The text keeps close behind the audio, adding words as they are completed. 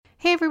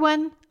Hey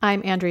everyone,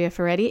 I'm Andrea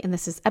Ferretti, and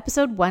this is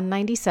episode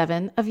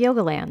 197 of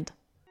Yogaland.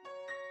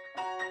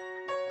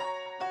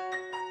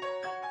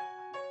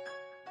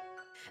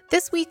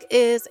 This week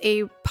is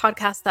a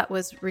podcast that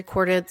was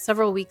recorded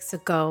several weeks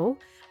ago.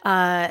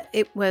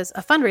 It was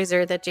a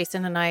fundraiser that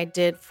Jason and I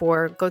did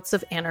for Goats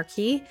of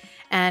Anarchy,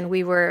 and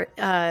we were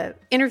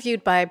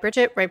interviewed by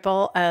Bridget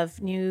Reipel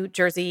of New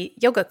Jersey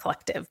Yoga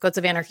Collective. Goats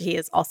of Anarchy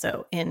is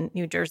also in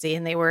New Jersey,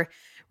 and they were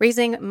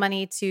raising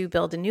money to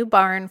build a new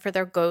barn for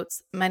their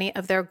goats. Many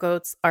of their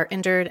goats are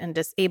injured and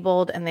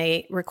disabled, and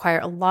they require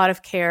a lot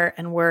of care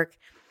and work.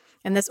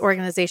 And this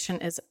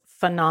organization is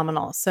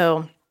phenomenal.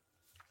 So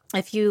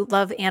if you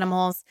love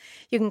animals,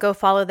 you can go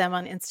follow them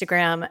on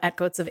Instagram at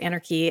Goats of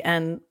Anarchy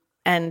and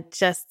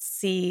just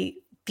see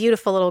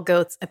beautiful little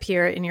goats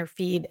appear in your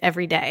feed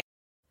every day.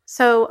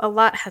 So a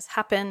lot has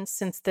happened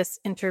since this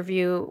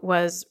interview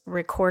was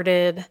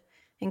recorded,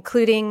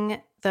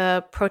 including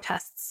the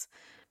protests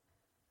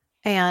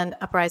and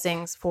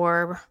uprisings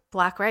for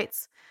Black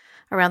rights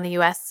around the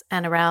US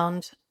and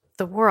around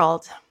the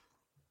world.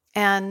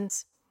 And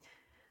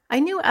I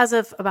knew as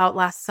of about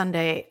last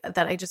Sunday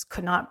that I just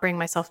could not bring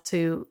myself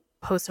to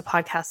post a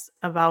podcast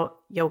about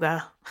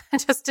yoga.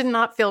 It just did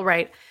not feel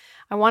right.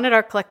 I wanted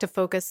our collective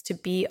focus to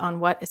be on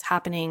what is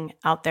happening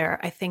out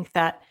there. I think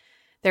that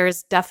there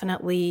is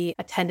definitely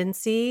a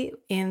tendency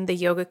in the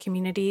yoga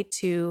community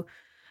to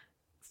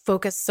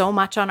focus so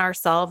much on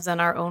ourselves and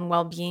our own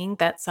well-being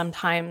that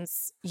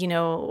sometimes,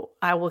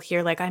 I will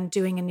hear like, I'm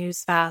doing a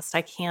news fast.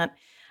 I can't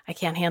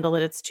handle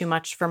it. It's too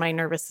much for my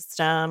nervous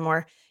system,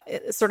 or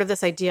sort of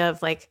this idea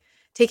of like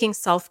taking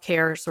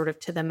self-care sort of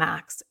to the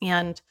max.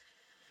 And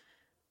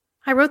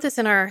I wrote this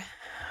in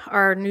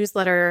our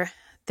newsletter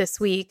this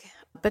week,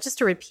 but just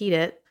to repeat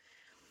it,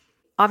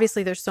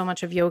 obviously there's so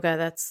much of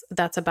yoga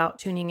that's about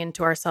tuning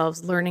into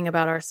ourselves, learning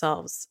about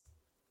ourselves,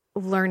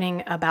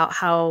 learning about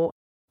how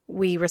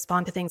we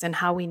respond to things and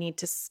how we need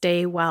to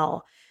stay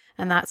well.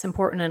 And that's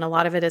important. And a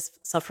lot of it is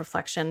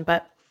self-reflection.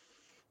 But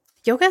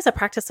yoga is a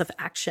practice of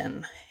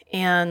action,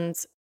 and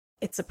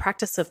it's a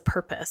practice of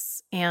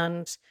purpose.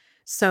 And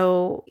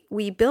so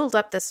we build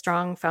up this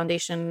strong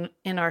foundation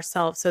in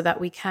ourselves so that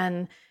we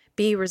can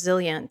be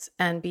resilient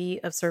and be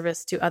of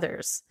service to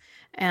others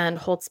and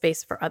hold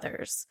space for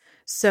others.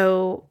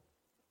 So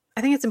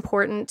I think it's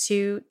important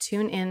to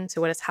tune in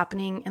to what is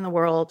happening in the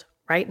world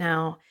right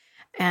now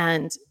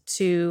and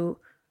to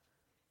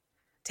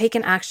take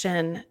an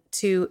action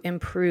to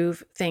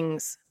improve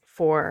things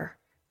for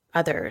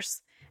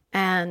others.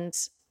 And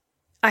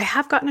I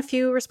have gotten a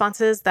few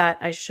responses that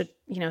I should,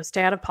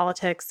 stay out of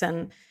politics,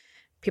 and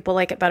people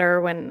like it better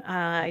when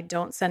I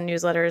don't send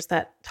newsletters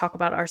that talk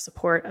about our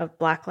support of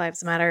Black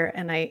Lives Matter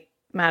and I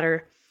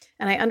Matter.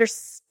 And I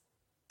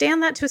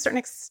understand that to a certain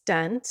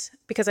extent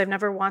because I've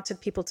never wanted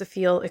people to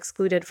feel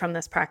excluded from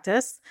this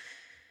practice.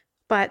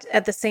 But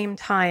at the same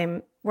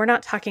time, I'm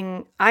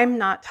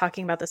not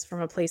talking about this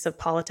from a place of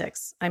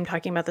politics. I'm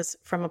talking about this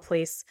from a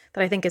place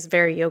that I think is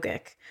very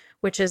yogic,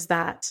 which is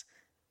that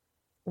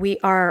we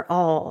are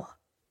all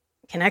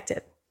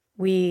connected.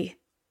 We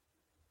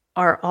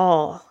are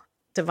all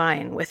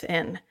divine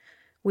within.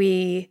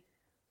 We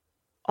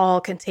all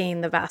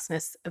contain the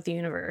vastness of the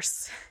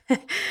universe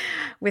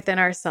within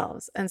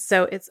ourselves. And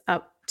so it's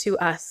up to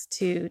us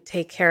to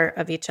take care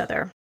of each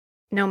other,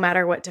 no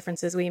matter what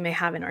differences we may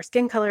have in our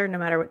skin color, no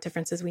matter what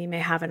differences we may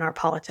have in our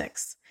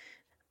politics.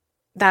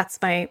 That's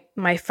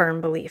my firm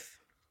belief.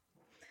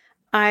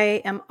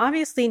 I am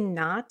obviously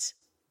not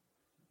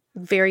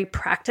very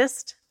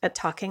practiced at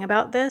talking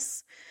about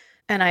this,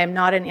 and I am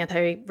not an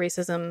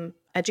anti-racism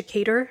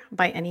educator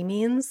by any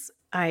means.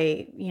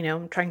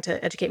 I'm trying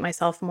to educate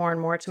myself more and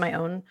more to my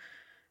own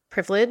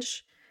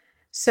privilege.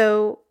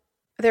 So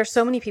there are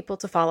so many people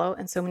to follow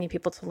and so many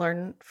people to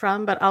learn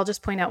from, but I'll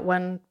just point out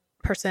one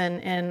person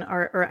in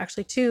or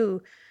actually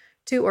two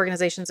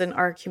organizations in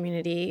our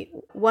community.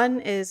 One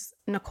is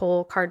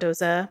Nicole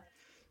Cardoza.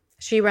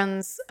 She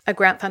runs a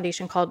grant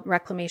foundation called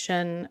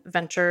Reclamation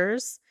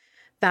Ventures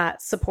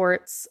that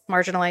supports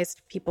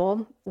marginalized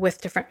people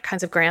with different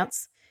kinds of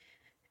grants.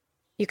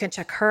 You can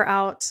check her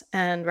out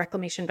and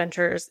Reclamation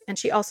Ventures. And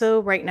she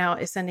also right now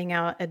is sending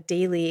out a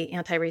daily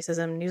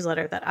anti-racism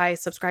newsletter that I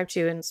subscribe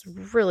to. And it's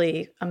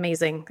really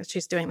amazing because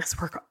she's doing this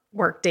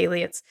work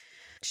daily.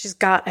 She's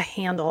got a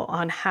handle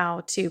on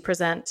how to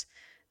present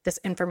this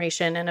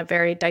information in a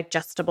very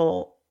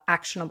digestible,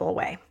 actionable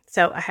way.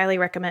 So I highly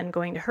recommend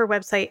going to her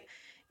website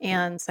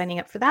and signing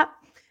up for that.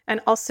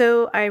 And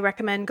also I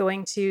recommend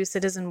going to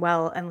Citizen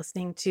Well and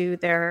listening to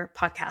their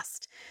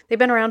podcast. They've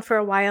been around for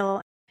a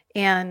while,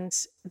 and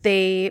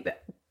they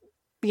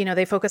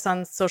focus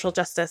on social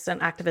justice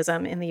and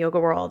activism in the yoga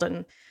world,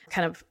 and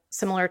kind of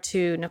similar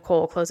to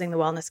Nicole, closing the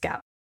wellness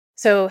gap.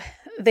 So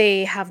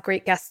they have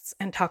great guests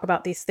and talk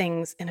about these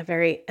things in a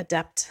very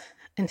adept,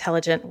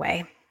 intelligent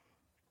way.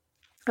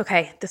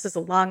 Okay, this is a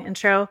long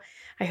intro.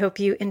 I hope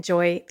you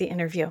enjoy the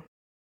interview.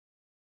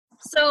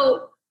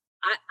 So,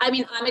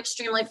 I'm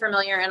extremely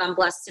familiar, and I'm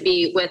blessed to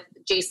be with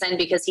Jason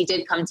because he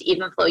did come to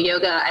Even Flow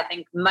Yoga, I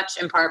think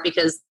much in part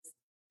because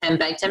and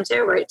begged him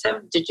to, right,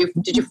 Tim? Did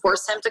you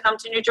force him to come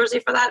to New Jersey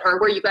for that, or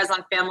were you guys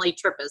on family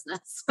trip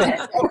business?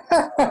 No,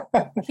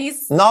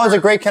 it was a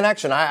great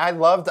connection. I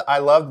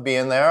loved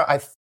being there. I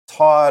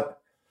taught,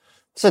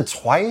 was it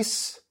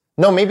twice?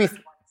 No, maybe.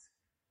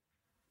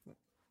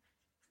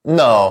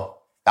 No,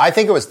 I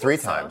think it was 3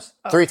 times.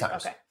 Oh, 3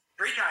 times. Okay.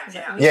 3 times,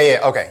 yeah.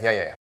 Yeah. Okay.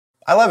 Yeah.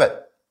 I love it.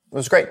 It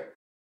was great.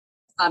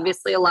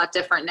 Obviously a lot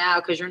different now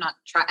because you're not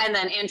and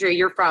then Andrea,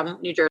 you're from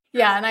New Jersey.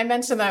 Yeah, and I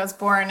mentioned that I was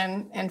born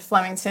in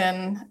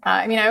Flemington.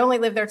 I only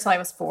lived there till I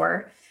was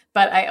 4,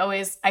 but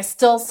I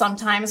still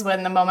sometimes,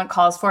 when the moment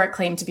calls for it,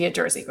 claim to be a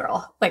Jersey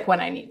girl, like when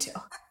I need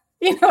to.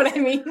 You know what I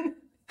mean?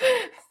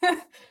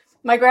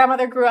 My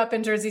grandmother grew up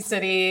in Jersey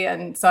City,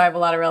 and so I have a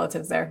lot of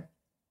relatives there.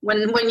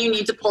 When you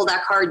need to pull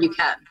that card, you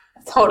can.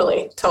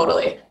 Totally.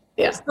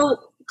 Yeah. So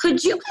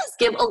could you guys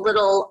give a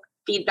little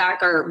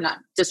feedback or not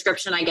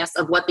description, I guess,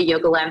 of what the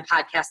Yoga Land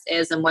podcast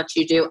is and what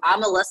you do?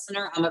 I'm a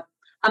listener. I'm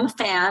a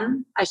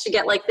fan. I should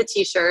get like the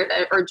t-shirt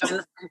or join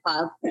the fan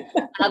club.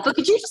 But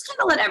could you just kind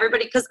of let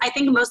everybody, because I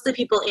think most of the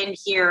people in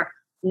here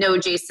know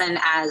Jason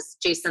as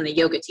Jason, the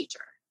yoga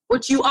teacher,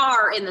 which you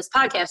are in this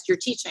podcast, you're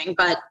teaching,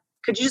 but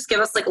could you just give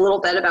us like a little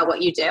bit about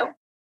what you do?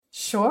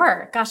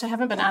 Sure. Gosh, I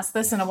haven't been asked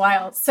this in a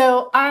while.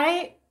 So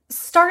I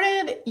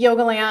started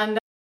Yoga Land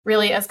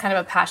really as kind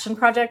of a passion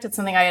project. It's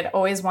something I had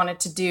always wanted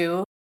to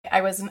do.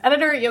 I was an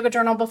editor at Yoga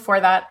Journal before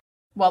that.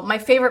 Well, my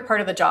favorite part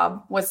of the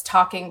job was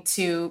talking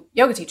to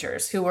yoga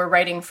teachers who were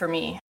writing for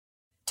me,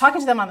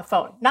 talking to them on the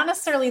phone. Not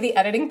necessarily the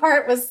editing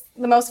part was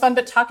the most fun,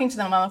 but talking to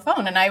them on the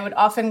phone. And I would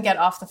often get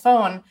off the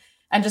phone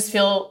and just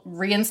feel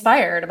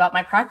re-inspired about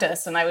my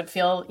practice. And I would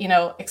feel,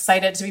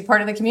 excited to be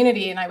part of the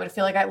community. And I would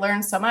feel like I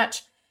learned so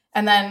much.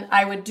 And then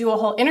I would do a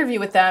whole interview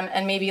with them,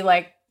 and maybe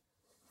like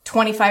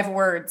 25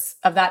 words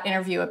of that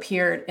interview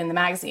appeared in the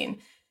magazine.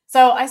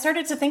 So I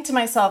started to think to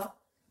myself,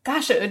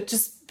 gosh, it would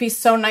just be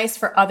so nice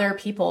for other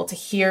people to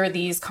hear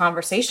these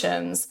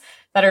conversations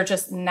that are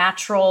just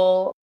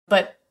natural,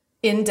 but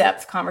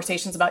in-depth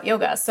conversations about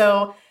yoga.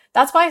 So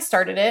that's why I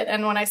started it.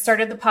 And when I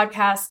started the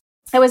podcast,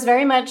 I was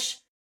very much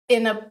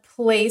in a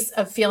place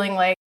of feeling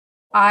like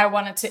I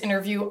wanted to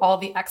interview all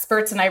the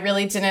experts, and I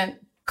really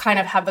didn't kind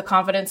of have the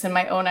confidence in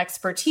my own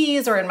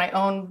expertise or in my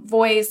own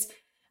voice.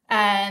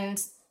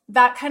 And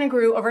that kind of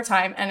grew over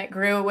time, and it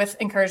grew with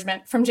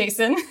encouragement from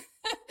Jason.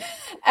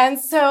 And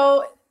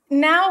so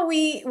now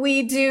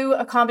we do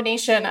a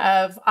combination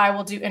of, I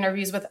will do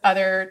interviews with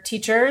other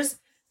teachers,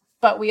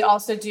 but we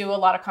also do a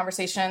lot of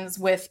conversations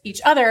with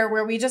each other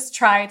where we just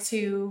try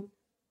to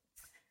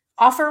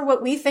offer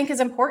what we think is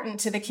important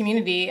to the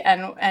community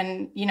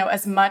and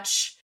as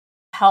much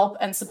help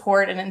and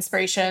support and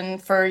inspiration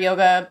for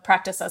yoga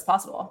practice as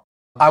possible.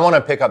 I want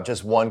to pick up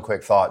just one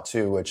quick thought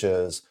too, which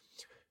is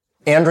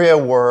Andrea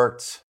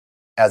worked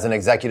as an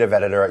executive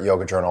editor at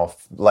Yoga Journal,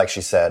 like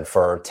she said,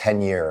 for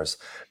 10 years.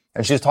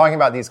 And she was talking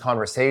about these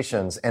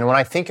conversations. And when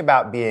I think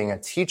about being a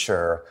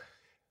teacher,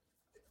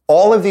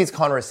 all of these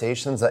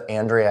conversations that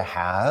Andrea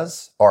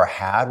has or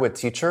had with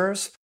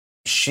teachers,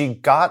 she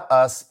got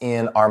us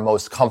in our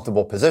most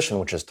comfortable position,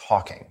 which is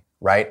talking,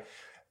 right?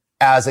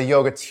 As a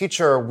yoga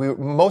teacher,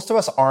 most of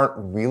us aren't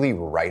really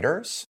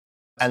writers.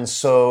 And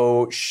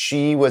so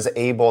she was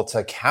able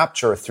to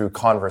capture through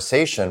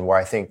conversation where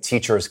I think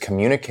teachers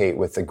communicate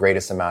with the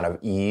greatest amount of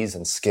ease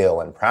and skill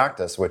and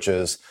practice, which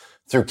is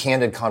through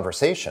candid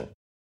conversation.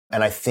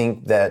 And I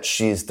think that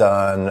she's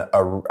done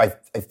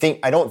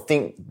I don't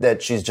think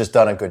that she's just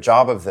done a good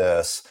job of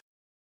this,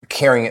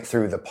 carrying it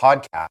through the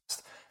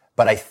podcast,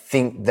 but I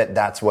think that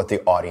that's what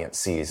the audience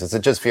sees, is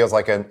it just feels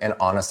like an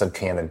honest and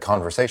candid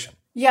conversation.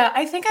 Yeah,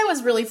 I think I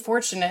was really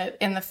fortunate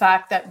in the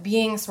fact that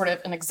being sort of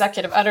an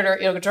executive editor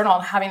at Yoga Journal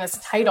and having this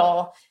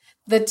title,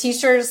 the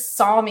teachers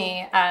saw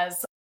me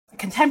as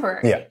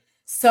contemporary. Yeah.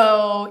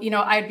 So,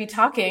 I'd be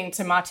talking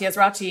to Mati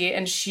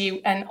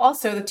Ezrachi, and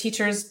also the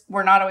teachers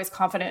were not always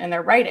confident in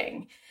their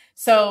writing.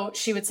 So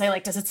she would say,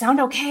 like, does it sound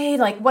okay?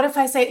 Like, what if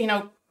I say,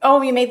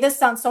 oh, you made this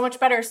sound so much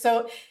better.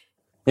 So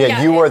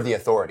you were the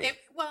authority.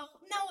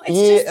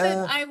 Just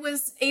that I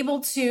was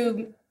able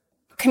to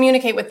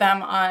communicate with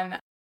them on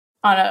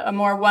a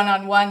more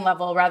one-on-one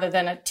level rather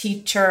than a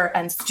teacher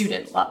and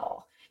student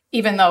level,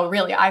 even though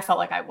really I felt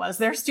like I was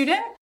their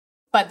student.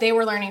 But they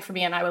were learning from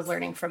me and I was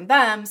learning from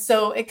them.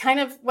 So it kind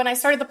of, when I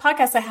started the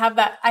podcast,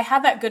 I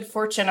had that good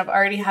fortune of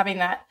already having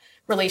that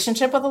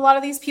relationship with a lot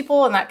of these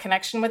people and that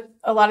connection with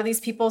a lot of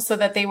these people, so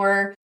that they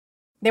were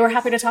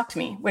happy to talk to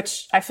me,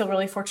 which I feel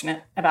really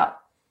fortunate about.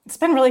 It's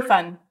been really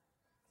fun.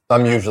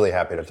 I'm usually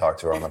happy to talk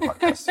to her on the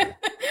podcast too.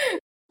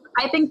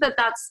 I think that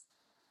that's,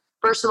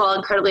 first of all,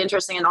 incredibly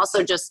interesting. And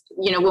also just,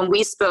 when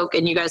we spoke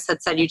and you guys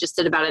had said you just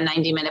did about a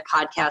 90-minute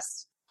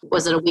podcast,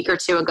 was it a week or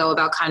two ago,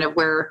 about kind of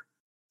where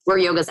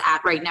yoga's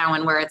at right now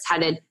and where it's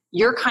headed.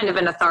 You're kind of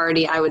an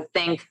authority, I would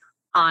think,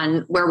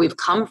 on where we've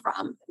come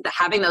from,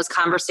 having those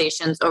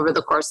conversations over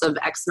the course of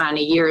X amount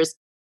of years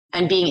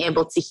and being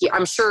able to hear.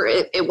 I'm sure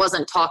it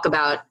wasn't talk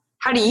about,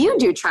 how do you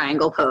do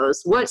triangle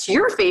pose? What's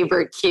your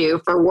favorite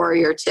cue for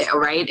warrior two,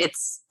 right?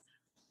 It's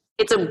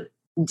a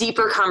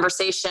deeper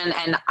conversation.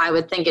 And I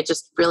would think it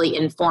just really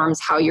informs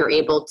how you're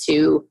able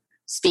to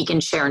speak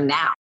and share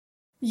now.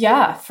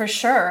 Yeah, for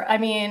sure. I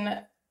mean,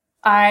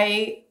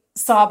 I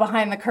saw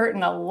behind the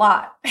curtain a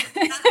lot.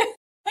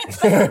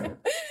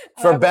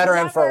 For better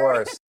and for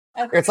worse.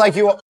 It's like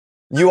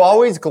you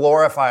always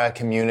glorify a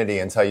community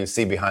until you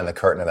see behind the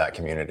curtain of that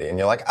community. And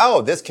you're like,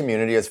 oh, this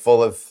community is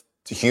full of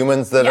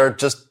humans that are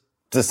just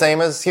the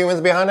same as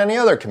humans behind any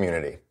other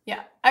community.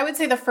 Yeah. I would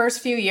say the first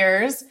few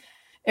years,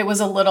 it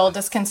was a little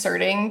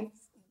disconcerting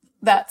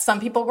that some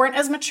people weren't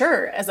as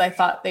mature as I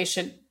thought they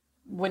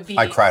would be.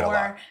 I cried a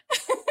lot.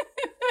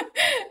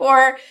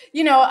 Or,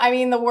 I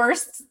mean, the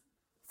worst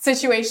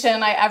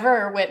situation I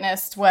ever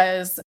witnessed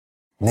was...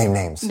 Name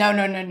names. No.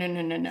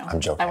 I'm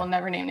joking. I will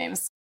never name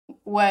names.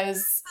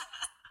 Was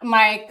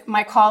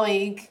my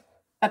colleague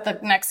at the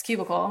next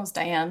cubicle, was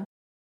Diane,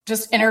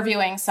 just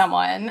interviewing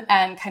someone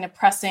and kind of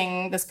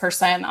pressing this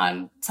person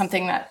on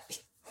something that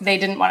they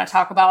didn't want to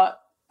talk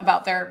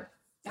about their...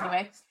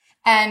 Anyway,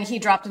 and he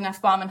dropped an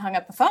F-bomb and hung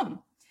up the phone.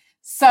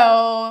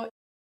 So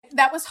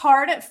that was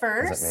hard at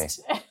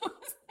first.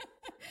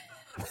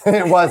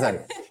 It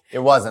wasn't. It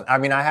wasn't. I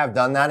mean, I have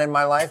done that in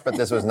my life, but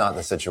this was not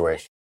the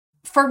situation.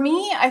 For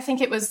me, I think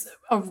it was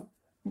a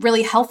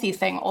really healthy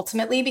thing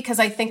ultimately, because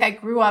I think I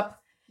grew up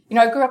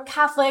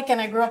Catholic, and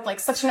I grew up like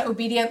such an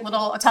obedient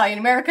little Italian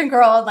American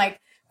girl, like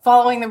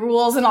following the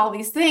rules and all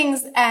these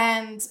things.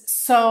 And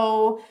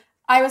so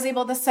I was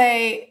able to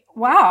say,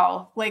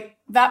 wow, like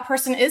that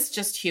person is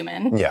just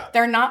human. Yeah.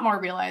 They're not more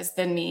realized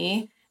than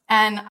me.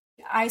 And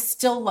I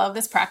still love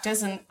this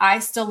practice, and I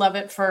still love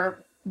it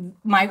for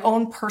my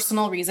own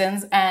personal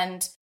reasons.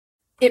 And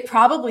it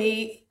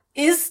probably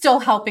is still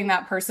helping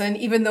that person,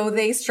 even though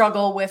they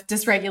struggle with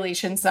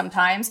dysregulation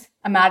sometimes.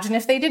 Imagine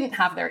if they didn't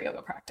have their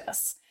yoga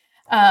practice.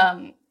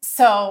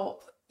 So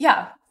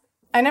yeah,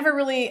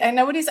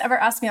 nobody's ever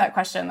asked me that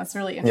question. That's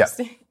really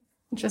interesting. Yeah.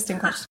 Interesting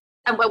question.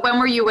 And when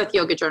were you with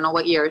Yoga Journal?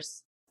 What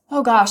years?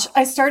 Oh gosh,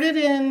 I started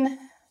in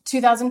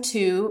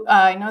 2002.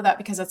 I know that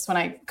because that's when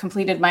I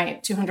completed my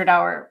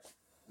 200-hour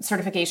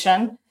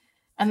certification.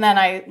 And then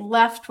I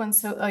left when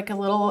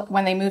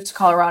they moved to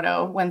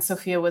Colorado when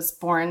Sophia was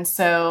born.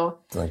 So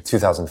like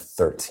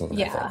 2013,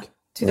 yeah, I think.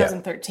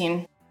 2013.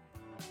 Yeah.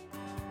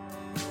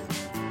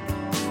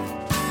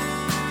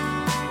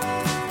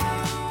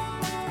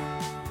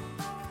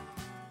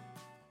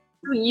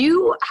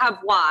 You have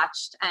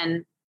watched,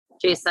 and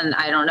Jason,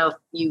 I don't know if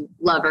you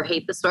love or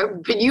hate the story,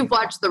 but you've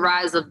watched the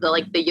rise of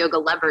the yoga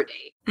lever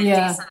day.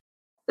 Yeah. Jason,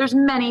 there's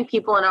many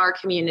people in our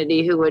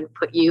community who would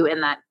put you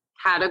in that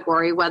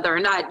category, whether or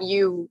not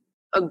you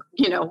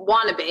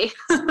want to be.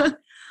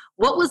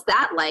 What was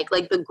that like?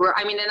 And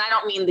I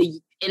don't mean the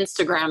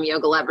Instagram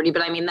yoga celebrity,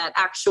 but I mean that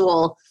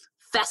actual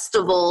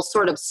festival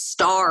sort of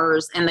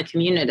stars in the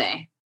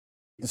community.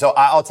 So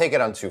I'll take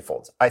it on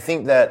twofold. I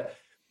think that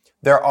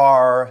there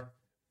are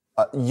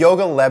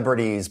yoga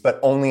celebrities, but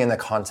only in the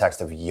context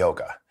of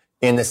yoga.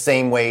 In the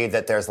same way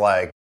that there's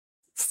like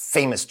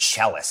famous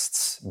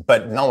cellists,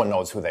 but no one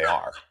knows who they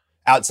are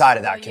outside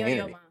of that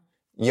community.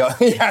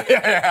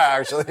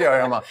 Actually,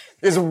 Yo-Yo Ma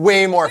is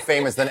way more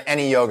famous than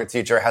any yoga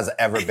teacher has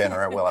ever been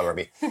or will ever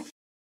be.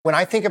 When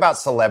I think about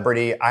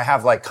celebrity, I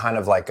have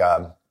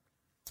a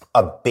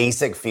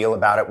basic feel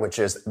about it, which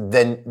is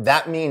then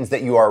that means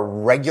that you are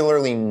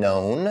regularly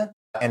known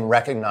and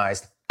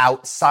recognized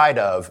outside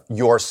of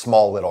your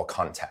small little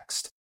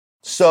context.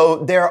 So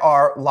there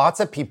are lots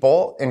of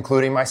people,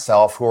 including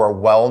myself, who are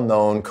well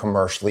known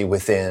commercially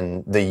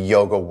within the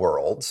yoga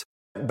world,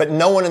 but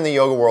no one in the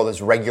yoga world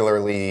is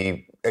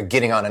regularly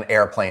getting on an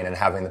airplane and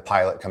having the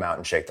pilot come out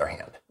and shake their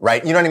hand,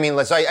 right? You know what I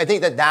mean? So I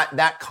think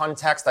that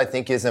context, I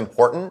think, is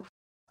important.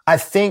 I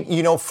think,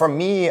 for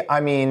me, I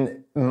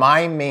mean,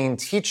 my main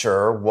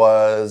teacher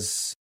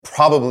was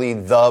probably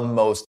the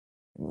most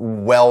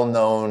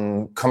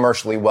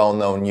commercially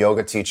well-known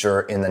yoga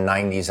teacher in the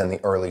 90s and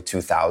the early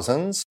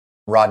 2000s,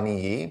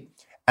 Rodney Yee.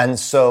 And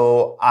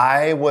so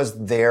I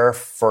was there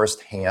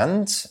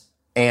firsthand,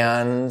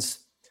 and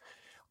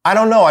I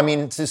don't know. I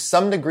mean, to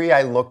some degree,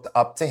 I looked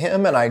up to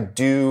him, and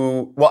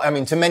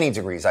to many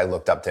degrees, I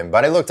looked up to him,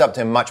 but I looked up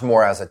to him much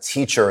more as a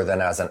teacher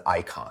than as an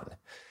icon.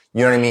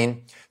 You know what I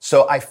mean?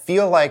 So I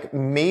feel like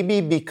maybe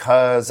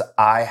because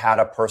I had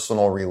a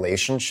personal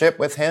relationship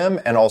with him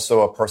and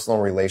also a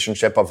personal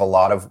relationship of a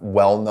lot of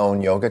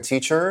well-known yoga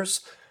teachers,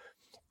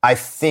 I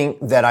think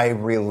that I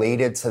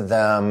related to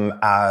them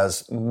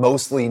as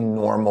mostly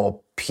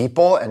normal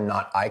people and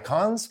not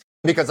icons,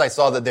 because I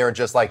saw that they were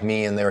just like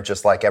me and they were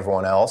just like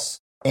everyone else.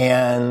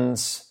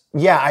 And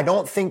yeah, I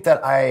don't think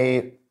that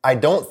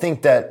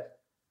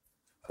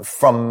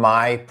from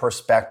my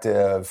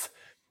perspective,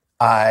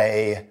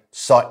 I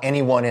saw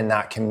anyone in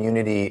that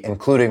community,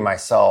 including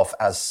myself,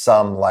 as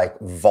some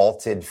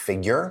vaulted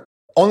figure,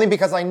 only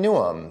because I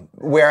knew him.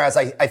 Whereas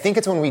I think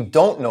it's when we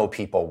don't know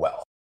people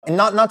well. And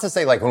not to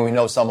say when we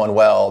know someone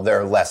well,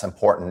 they're less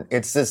important.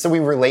 It's just so we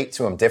relate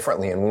to them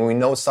differently. And when we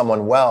know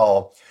someone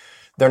well,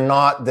 they're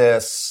not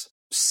this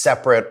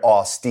separate,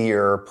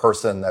 austere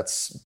person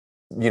that's,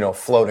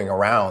 floating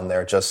around.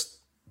 They're just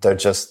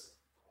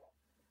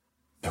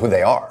who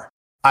they are.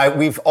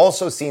 We've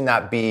also seen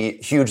that be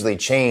hugely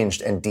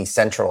changed and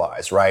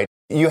decentralized, right?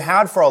 You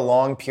had for a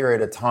long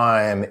period of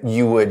time,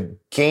 you would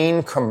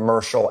gain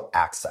commercial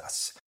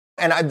access.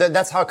 And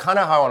that's how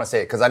I want to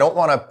say it, because I don't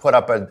want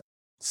to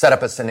set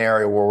up a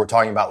scenario where we're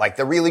talking about like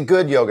the really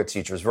good yoga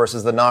teachers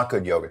versus the not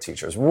good yoga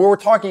teachers. We're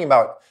talking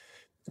about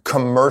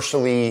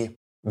commercially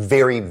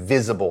very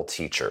visible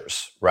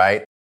teachers,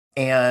 right?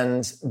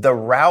 And the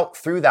route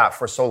through that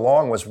for so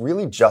long was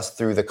really just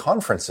through the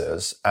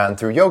conferences and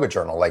through Yoga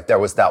Journal. Like there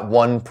was that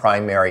one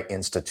primary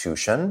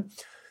institution.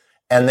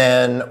 And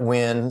then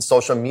when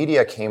social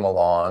media came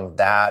along,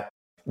 that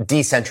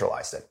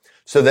decentralized it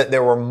so that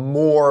there were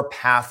more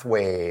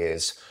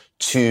pathways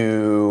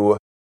to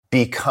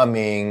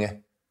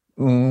becoming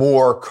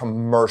more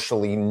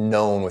commercially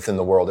known within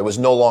the world. It was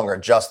no longer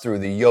just through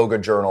the Yoga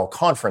Journal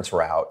conference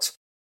route.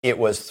 It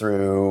was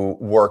through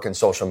work in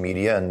social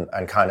media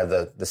and kind of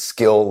the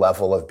skill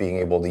level of being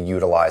able to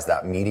utilize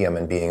that medium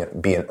and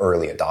be an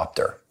early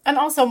adopter. And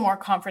also more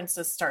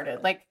conferences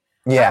started. Like,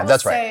 yeah,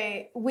 that's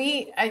right.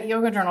 We at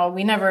Yoga Journal,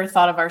 we never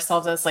thought of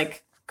ourselves as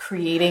like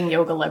creating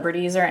yoga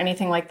liberties or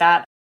anything like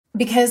that.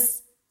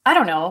 Because I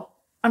don't know,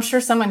 I'm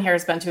sure someone here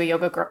has been to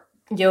a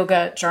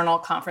Yoga Journal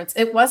conference.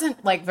 It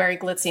wasn't like very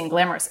glitzy and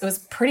glamorous. It was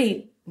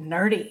pretty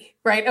nerdy,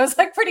 right? It was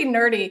like pretty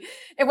nerdy.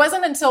 It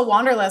wasn't until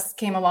Wanderlust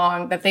came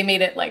along that they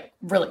made it like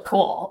really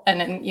cool and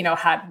then,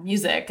 had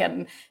music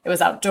and it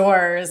was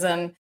outdoors.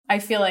 And I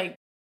feel like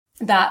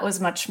that was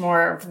much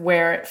more of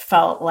where it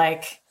felt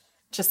like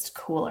just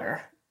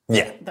cooler.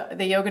 Yeah.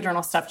 The Yoga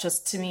Journal stuff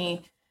just to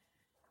me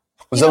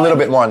it was a little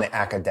bit more on the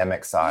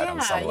academic side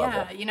on some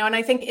level. Yeah. And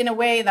I think in a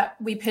way that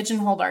we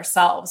pigeonholed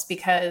ourselves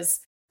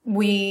because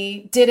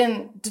we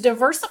didn't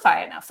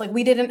diversify enough. Like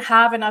we didn't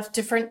have enough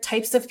different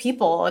types of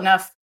people,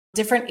 enough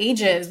different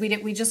ages.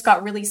 We just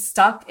got really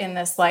stuck in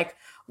this like,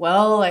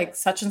 well, like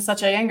such and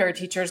such a younger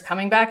teacher is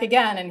coming back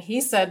again. And he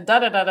said, da,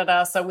 da, da, da,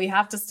 da. So we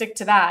have to stick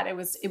to that.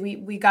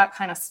 We got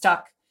kind of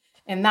stuck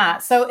in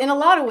that. So in a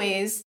lot of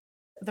ways,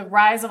 the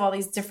rise of all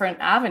these different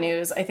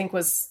avenues, I think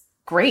was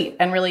great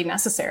and really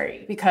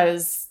necessary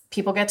because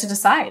people get to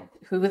decide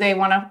who they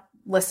want to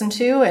listen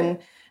to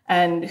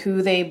and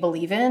who they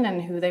believe in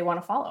and who they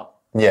want to follow.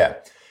 Yeah.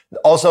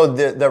 Also,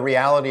 the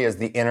reality is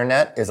the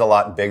internet is a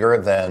lot bigger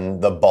than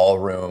the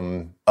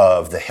ballroom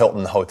of the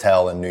Hilton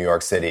Hotel in New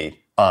York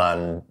City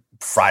on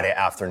Friday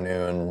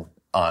afternoon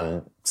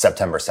on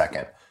September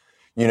 2nd.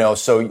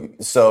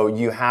 So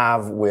you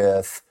have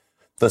with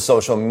the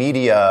social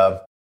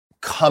media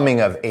coming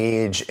of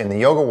age in the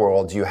yoga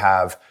world, you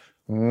have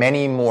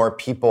many more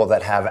people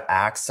that have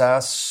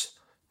access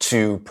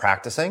to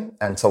practicing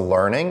and to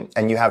learning,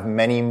 and you have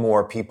many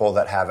more people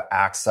that have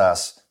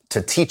access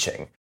to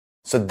teaching.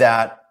 So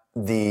that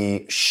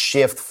the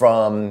shift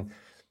from,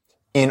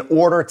 in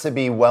order to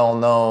be well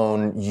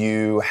known,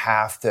 you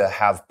have to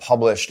have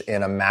published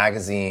in a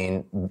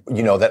magazine,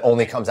 that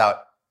only comes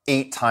out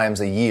 8 times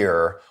a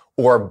year,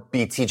 or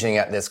be teaching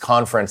at this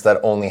conference that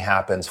only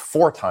happens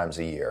 4 times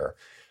a year.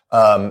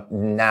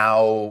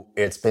 Now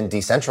it's been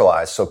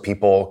decentralized, so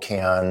people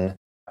can,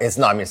 it's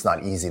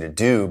not easy to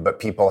do, but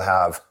people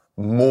have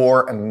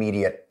more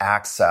immediate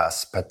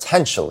access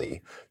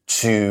potentially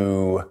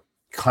to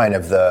kind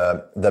of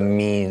the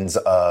means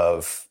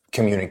of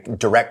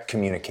direct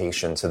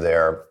communication to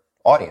their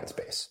audience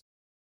base.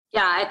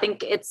 Yeah, I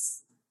think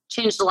it's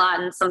changed a lot,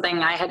 and something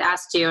I had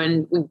asked you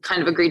and we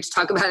kind of agreed to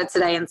talk about it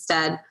today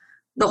instead.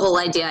 The whole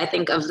idea, I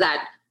think, of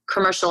that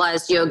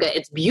commercialized yoga,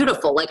 it's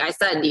beautiful. Like I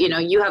said,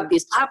 you have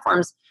these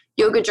platforms,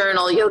 Yoga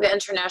Journal, Yoga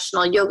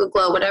International, Yoga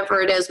Glow, whatever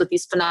it is, with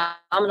these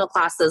phenomenal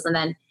classes. And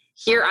then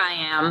here I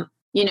am,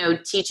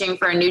 teaching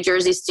for a New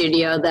Jersey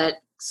studio that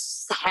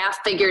half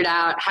figured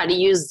out how to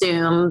use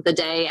Zoom the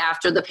day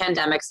after the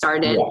pandemic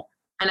started. Yeah.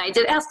 And I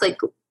did ask, like,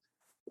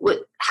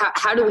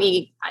 how do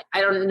we,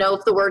 I don't know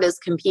if the word is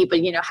compete, but,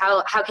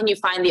 how can you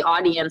find the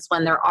audience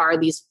when there are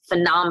these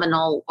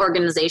phenomenal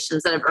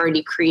organizations that have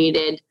already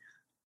created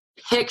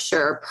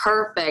picture,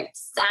 perfect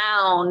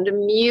sound,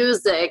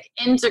 music,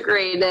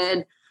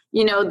 integrated,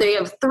 they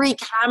have 3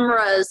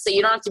 cameras, so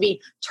you don't have to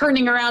be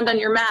turning around on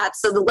your mat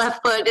so the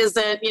left foot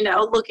isn't,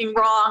 looking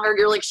wrong, or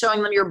you're like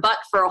showing them your butt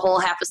for a whole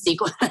half a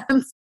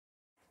sequence.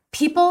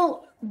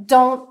 People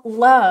don't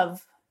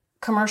love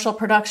commercial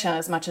production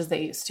as much as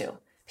they used to.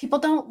 People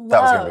don't love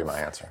that was going to be my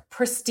answer.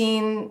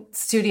 Pristine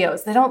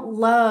studios. They don't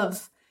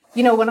love,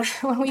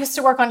 when we used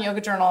to work on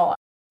Yoga Journal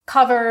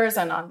covers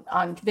and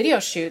on video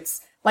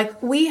shoots,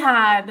 like we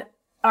had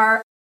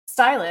our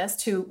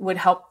stylist who would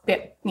help,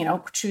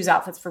 choose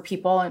outfits for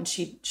people. And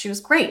she was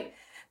great,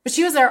 but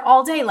she was there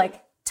all day,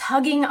 like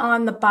tugging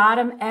on the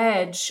bottom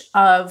edge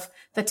of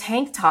the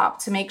tank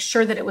top to make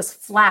sure that it was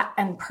flat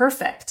and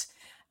perfect.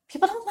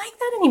 People don't like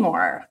that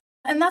anymore.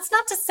 And that's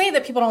not to say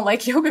that people don't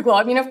like Yoga Glow.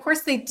 I mean, of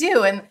course they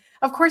do. And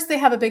of course they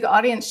have a big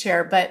audience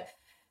share, but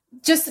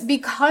just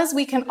because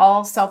we can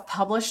all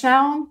self-publish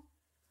now,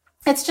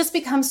 it's just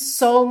become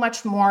so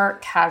much more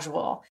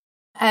casual.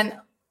 And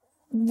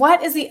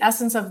what is the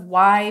essence of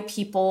why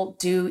people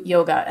do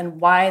yoga and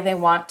why they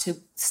want to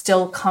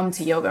still come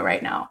to yoga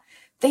right now?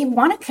 they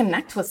want to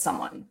connect with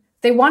someone.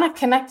 They want to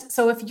connect.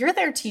 So if you're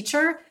their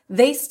teacher,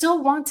 they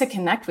still want to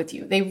connect with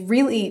you. They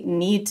really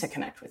need to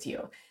connect with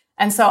you.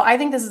 And so I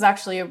think this is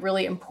actually a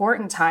really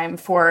important time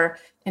for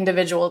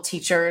individual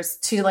teachers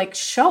to like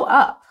show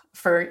up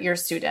for your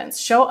students,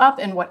 show up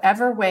in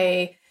whatever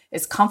way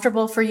is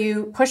comfortable for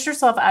you, push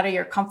yourself out of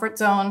your comfort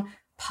zone,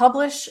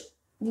 publish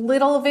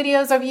little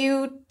videos of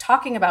you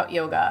talking about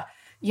yoga,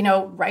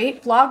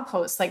 write blog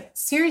posts. Like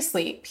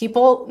seriously,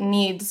 people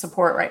need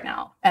support right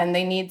now, and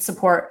they need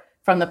support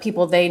from the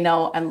people they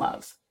know and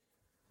love.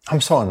 I'm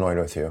so annoyed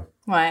with you.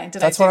 Why?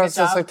 That's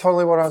like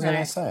totally what I was going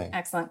to say.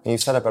 Excellent. You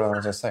said it better than I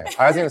was going to say.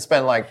 I was going to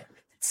spend like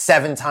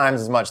 7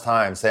 times as much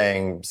time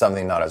saying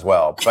something not as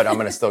well, but I'm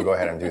going to still go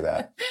ahead and do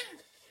that.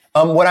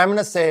 What I'm going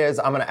to say is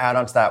I'm going to add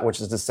on to that, which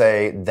is to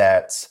say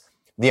that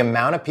the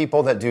amount of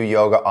people that do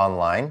yoga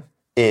online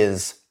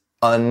is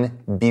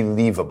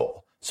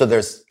unbelievable. So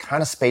there's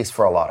kind of space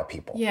for a lot of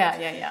people.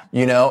 Yeah.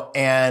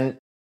 And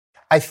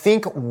I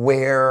think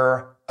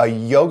where a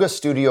yoga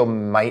studio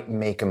might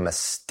make a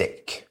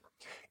mistake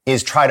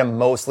is try to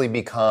mostly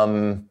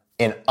become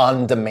an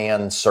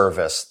on-demand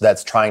service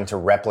that's trying to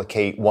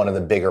replicate one of the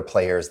bigger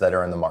players that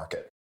are in the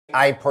market.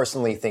 I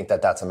personally think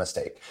that that's a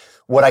mistake.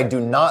 What I do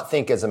not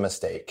think is a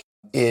mistake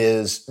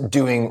is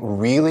doing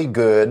really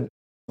good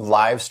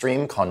live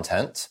stream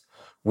content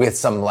with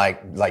some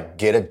like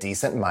get a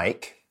decent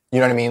mic. You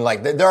know what I mean?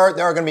 Like there are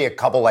going to be a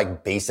couple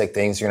like basic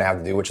things you're going to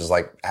have to do, which is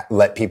like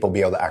let people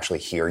be able to actually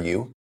hear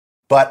you.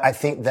 But I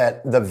think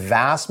that the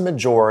vast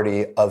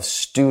majority of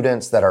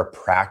students that are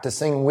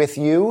practicing with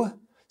you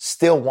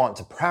still want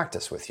to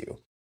practice with you.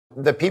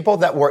 The people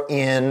that were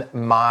in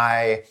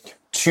my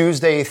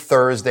Tuesday,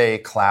 Thursday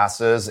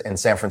classes in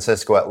San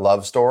Francisco at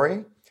Love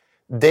Story,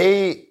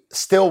 they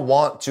still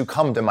want to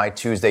come to my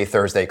Tuesday,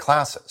 Thursday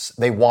classes.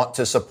 They want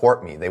to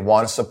support me. They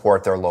want to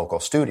support their local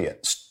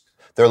students,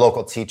 their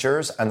local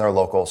teachers, and their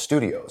local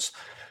studios.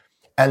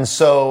 And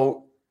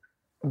so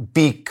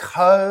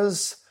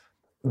because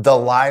the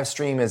live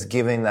stream is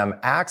giving them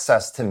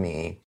access to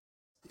me,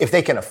 if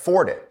they can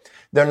afford it,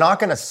 they're not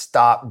going to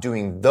stop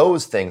doing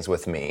those things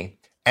with me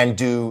and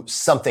do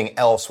something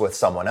else with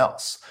someone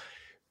else.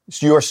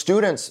 So your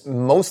students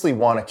mostly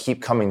want to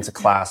keep coming to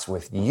class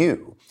with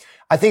you.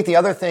 I think the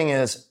other thing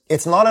is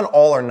it's not an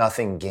all or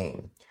nothing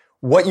game.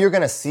 What you're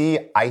going to see,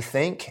 I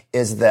think,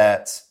 is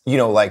that,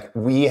 like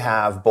we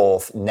have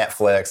both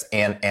Netflix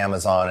and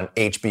Amazon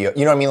and HBO.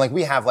 You know what I mean? Like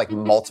we have like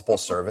multiple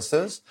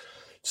services.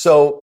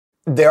 So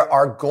there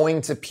are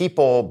going to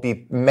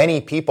be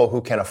many people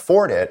who can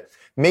afford it.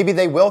 Maybe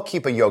they will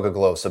keep a Yoga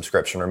Glow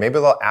subscription, or maybe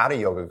they'll add a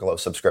Yoga Glow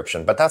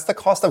subscription, but that's the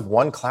cost of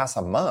one class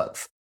a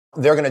month.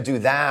 They're going to do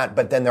that,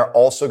 but then they're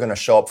also going to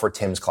show up for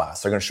Tim's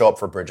class. They're going to show up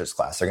for Bridget's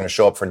class. They're going to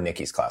show up for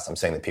Nikki's class. I'm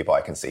saying the people I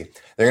can see.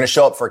 They're going to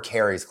show up for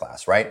Carrie's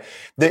class, right?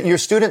 Your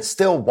students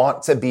still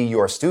want to be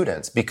your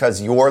students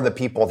because you're the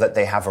people that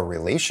they have a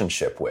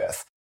relationship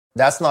with.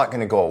 That's not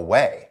going to go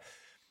away.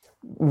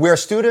 Where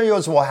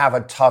studios will have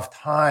a tough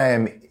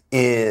time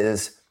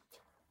is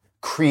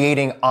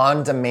creating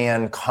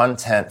on-demand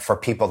content for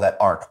people that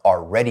aren't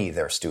already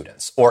their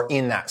students or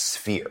in that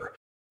sphere.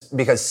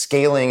 Because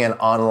scaling an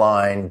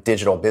online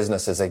digital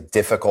business is a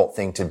difficult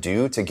thing to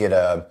do to get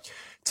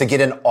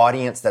an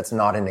audience that's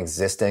not an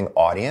existing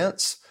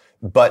audience,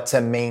 but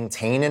to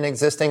maintain an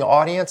existing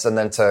audience and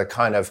then to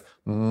kind of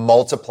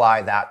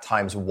multiply that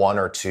times 1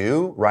 or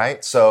 2,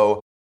 right?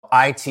 So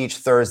I teach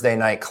Thursday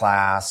night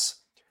class.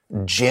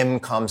 Jim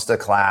comes to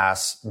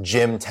class.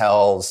 Jim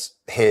tells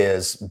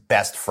his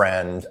best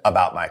friend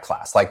about my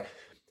class. Like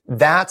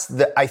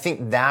I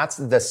think that's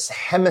the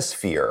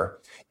hemisphere.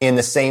 In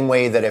the same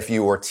way that if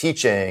you were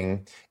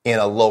teaching in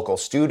a local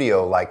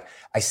studio, like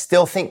I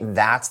still think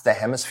that's the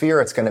hemisphere.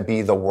 It's going to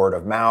be the word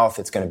of mouth.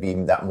 It's going to be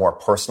that more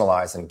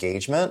personalized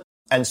engagement.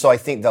 And so I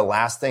think the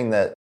last thing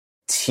that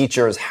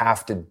teachers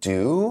have to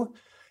do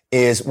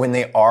is when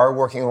they are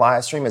working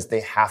live stream is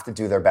they have to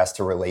do their best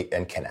to relate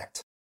and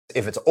connect.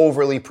 If it's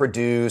overly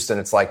produced and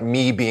it's like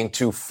me being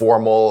too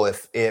formal,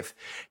 if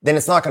then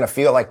it's not going to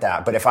feel like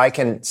that. But if I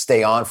can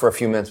stay on for a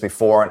few minutes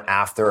before and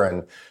after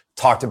and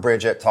talk to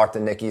Bridget, talk to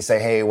Nikki, say,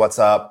 hey, what's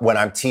up? When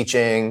I'm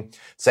teaching,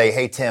 say,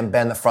 hey, Tim,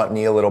 bend the front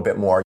knee a little bit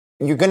more.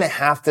 You're going to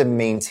have to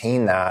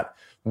maintain that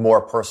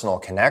more personal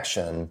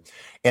connection.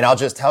 And I'll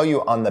just tell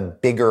you on the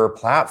bigger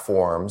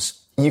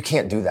platforms, you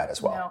can't do that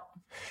as well.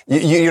 No.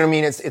 You know what I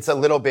mean? It's a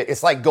little bit,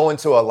 it's like going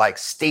to a like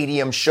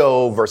stadium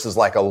show versus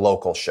like a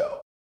local show.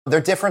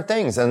 They're different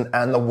things.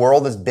 And the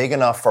world is big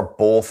enough for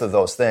both of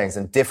those things.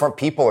 And different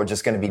people are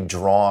just going to be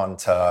drawn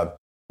to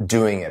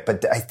doing it.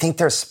 But I think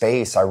there's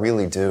space. I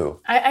really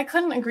do. I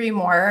couldn't agree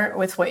more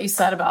with what you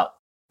said about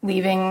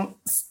leaving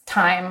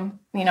time,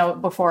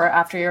 before or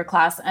after your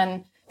class.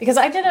 And because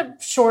I did a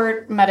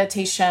short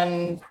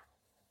meditation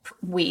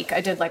week,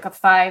 I did like a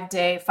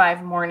 5-day,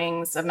 5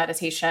 mornings of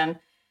meditation.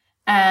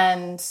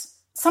 And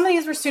some of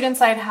these were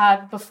students I'd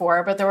had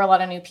before, but there were a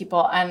lot of new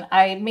people. And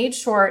I made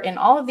sure in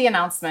all of the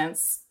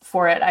announcements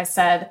for it, I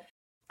said,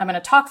 I'm going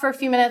to talk for a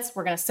few minutes.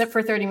 We're going to sit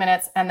for 30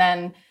 minutes. And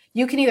then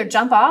you can either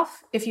jump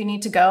off if you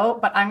need to go,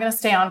 but I'm going to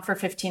stay on for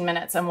 15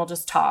 minutes and we'll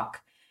just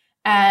talk.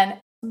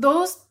 And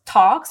those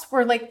talks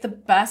were like the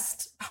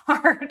best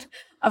part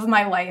of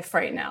my life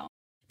right now.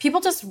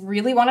 People just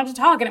really wanted to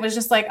talk. And it was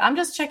just like, I'm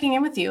just checking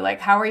in with you. Like,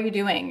 how are you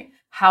doing?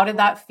 How did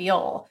that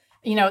feel?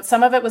 You know,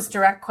 some of it was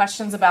direct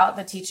questions about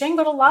the teaching,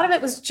 but a lot of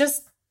it was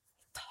just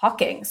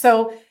talking.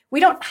 So we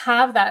don't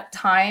have that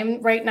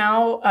time right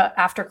now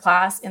after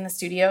class in the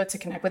studio to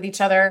connect with each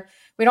other.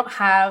 We don't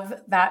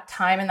have that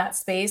time in that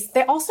space.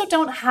 They also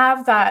don't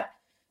have that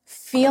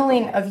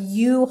feeling of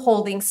you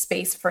holding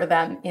space for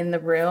them in the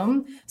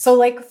room. So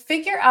like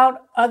figure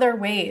out other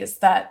ways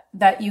that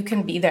you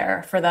can be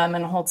there for them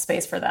and hold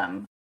space for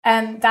them.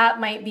 And that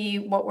might be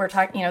what we're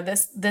talking, you know,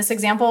 this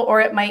example,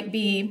 or it might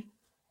be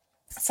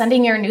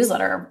sending your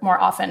newsletter more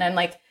often and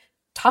like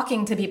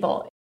talking to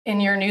people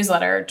in your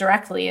newsletter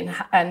directly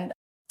and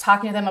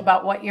talking to them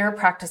about what you're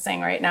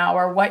practicing right now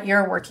or what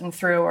you're working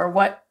through or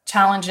what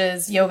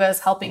challenges yoga is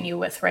helping you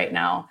with right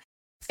now.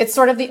 It's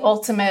sort of the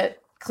ultimate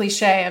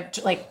cliche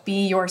of like,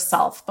 be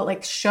yourself, but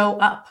like show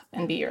up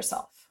and be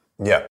yourself.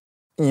 Yeah.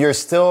 You're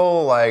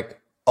still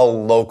like a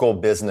local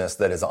business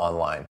that is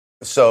online.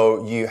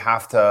 So you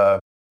have to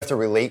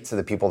relate to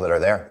the people that are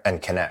there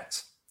and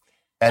connect.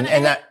 And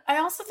that I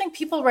also think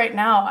people right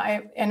now,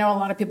 I know a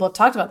lot of people have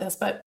talked about this,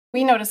 but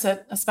we notice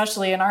it,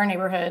 especially in our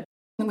neighborhood.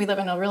 We live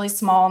in a really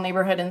small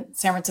neighborhood in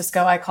San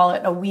Francisco. I call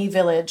it a wee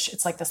village.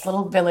 It's like this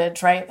little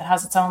village, right? That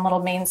has its own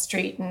little main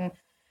street. And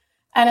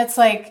it's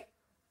like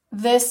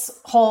this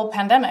whole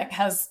pandemic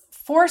has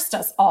forced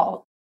us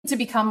all to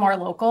become more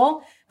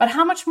local. But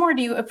how much more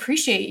do you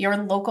appreciate your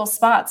local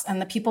spots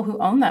and the people who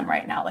own them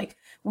right now? Like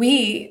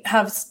we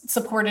have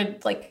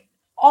supported like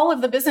all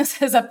of the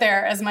businesses up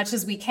there as much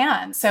as we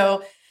can.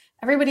 So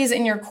everybody's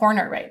in your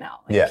corner right now.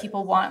 Like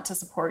people want to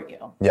support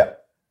you. Yeah.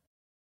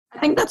 I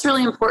think that's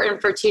really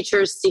important for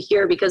teachers to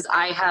hear, because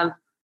I have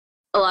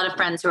a lot of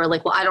friends who are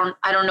like, well, I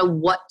don't know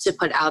what to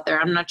put out there.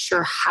 I'm not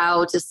sure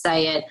how to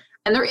say it.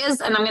 And there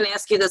is, and I'm going to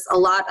ask you this, a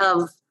lot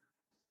of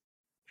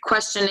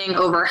questioning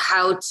over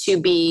how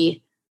to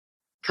be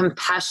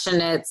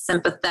compassionate,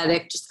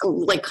 sympathetic, just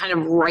like kind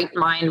of right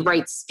mind,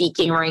 right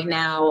speaking right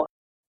now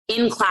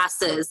in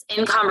classes,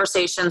 in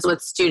conversations with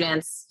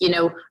students. You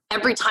know,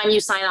 every time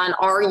you sign on,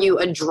 are you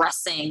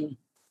addressing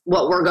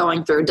what we're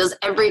going through? Does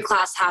every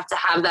class have to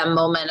have that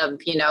moment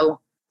of, you know,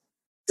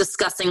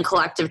 discussing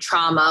collective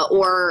trauma,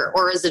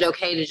 or is it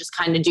okay to just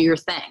kind of do your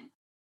thing?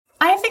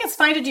 I think it's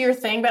fine to do your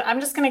thing, but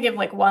I'm just going to give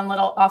like one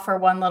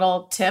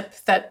little tip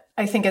that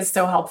I think is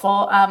so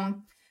helpful,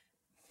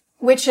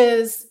 which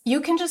is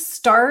you can just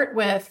start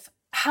with,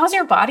 how's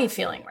your body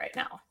feeling right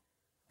now?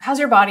 How's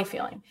your body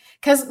feeling?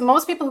 Because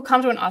most people who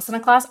come to an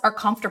asana class are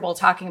comfortable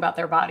talking about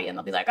their body, and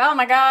they'll be like, oh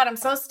my God, I'm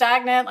so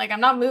stagnant. Like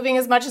I'm not moving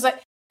as much as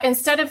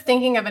instead of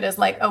thinking of it as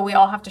like, oh, we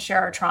all have to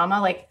share our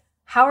trauma, like,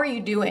 how are you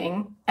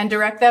doing? And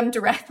direct them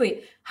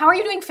directly. How are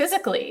you doing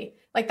physically?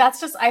 Like, that's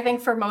just, I think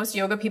for most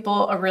yoga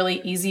people, a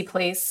really easy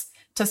place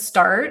to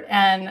start,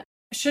 and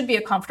should be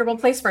a comfortable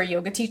place for a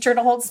yoga teacher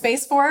to hold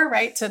space for,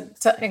 right?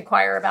 To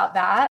inquire about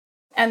that.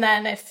 And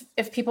then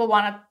if people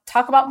want to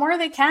talk about more,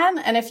 they can.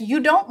 And if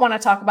you don't want to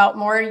talk about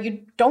more,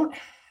 you don't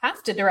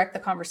have to direct the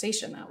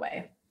conversation that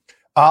way.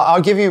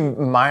 I'll give you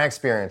my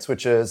experience,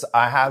 which is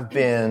I have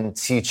been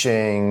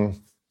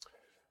teaching,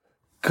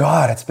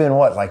 God, it's been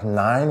what, like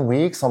 9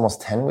 weeks,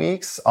 almost 10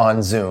 weeks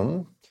on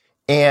Zoom.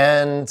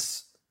 And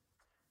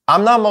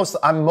I'm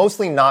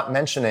mostly not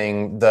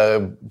mentioning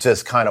the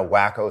just kind of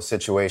wacko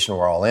situation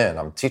we're all in.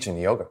 I'm teaching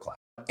the yoga class.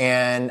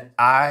 And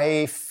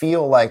I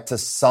feel like to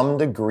some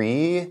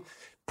degree,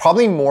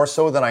 probably more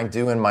so than I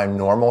do in my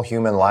normal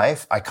human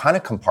life, I kind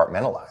of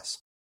compartmentalize.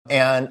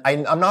 And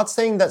I'm not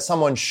saying that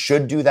someone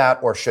should do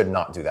that or should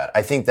not do that.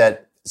 I think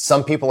that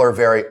some people are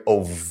very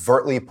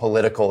overtly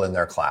political in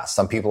their class.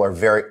 Some people are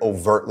very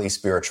overtly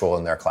spiritual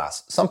in their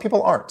class. Some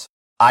people aren't.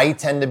 I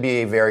tend to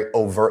be a very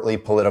overtly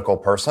political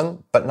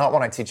person, but not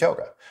when I teach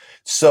yoga.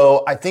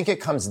 So I think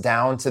it comes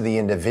down to the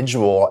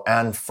individual.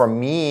 And for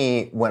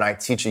me, when I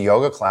teach a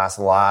yoga class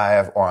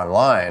live or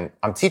online,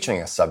 I'm teaching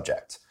a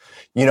subject,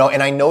 you know,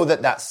 and I know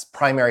that that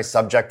primary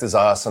subject is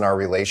us and our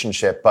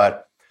relationship,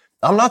 but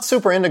I'm not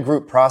super into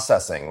group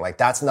processing. Like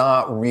that's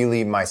not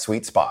really my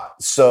sweet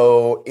spot.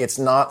 So it's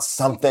not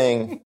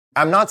something,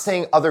 I'm not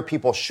saying other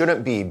people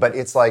shouldn't be, but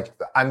it's like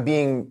I'm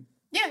being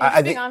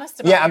being honest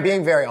about I'm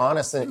being very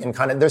honest and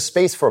kind of there's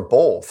space for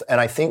both.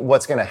 And I think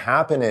what's going to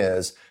happen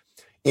is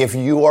if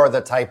you are the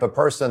type of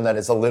person that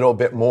is a little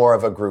bit more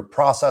of a group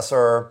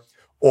processor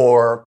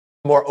or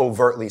more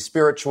overtly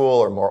spiritual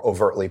or more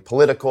overtly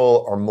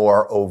political or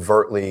more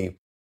overtly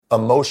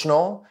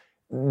emotional,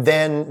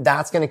 then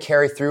that's going to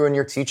carry through in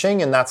your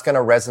teaching and that's going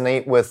to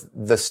resonate with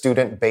the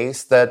student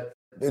base that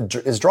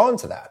is drawn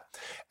to that.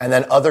 And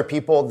then other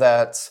people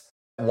that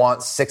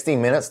want 60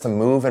 minutes to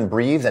move and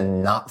breathe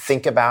and not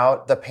think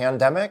about the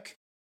pandemic,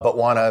 but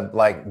want to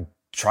like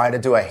try to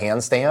do a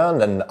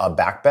handstand and a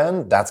back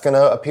bend, that's going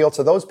to appeal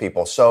to those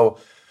people. So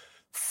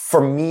for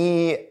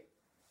me,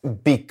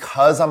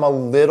 because I'm a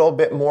little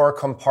bit more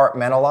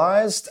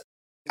compartmentalized,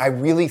 I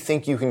really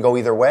think you can go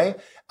either way.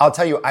 I'll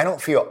tell you, I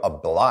don't feel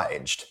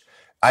obliged.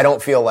 I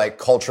don't feel like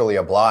culturally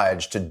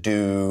obliged to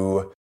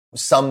do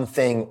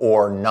something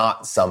or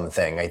not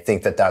something. I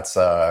think that that's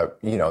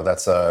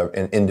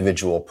an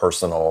individual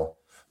personal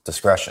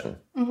discretion.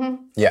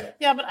 Mm-hmm. Yeah.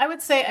 Yeah, but I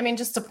would say, I mean,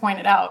 just to point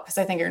it out, because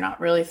I think you're not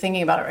really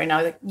thinking about it right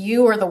now, that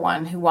you are the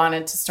one who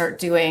wanted to start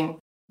doing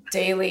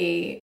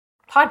daily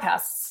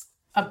podcasts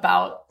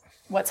about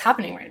what's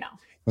happening right now.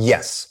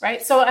 Yes.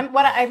 Right. So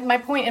my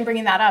point in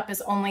bringing that up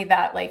is only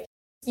that, like,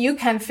 you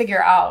can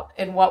figure out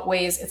in what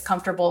ways it's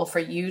comfortable for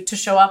you to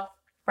show up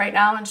right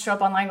now and show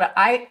up online. But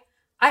I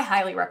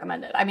highly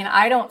recommend it. I mean,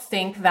 I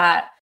think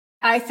that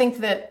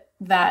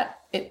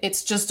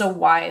it's just a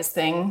wise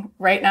thing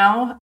right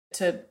now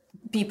to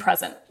be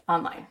present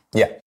online.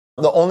 Yeah.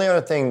 The only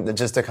other thing that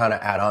just to kind of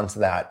add on to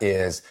that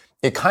is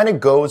it kind of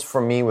goes for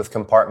me with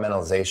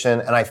compartmentalization.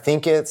 And I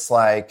think it's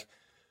like,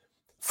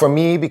 for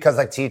me, because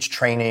I teach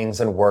trainings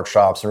and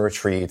workshops and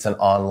retreats and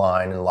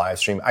online and live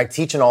stream, I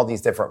teach in all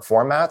these different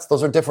formats.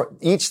 Those are different.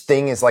 Each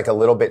thing is like a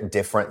little bit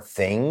different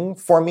thing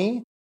for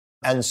me.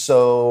 And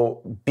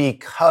so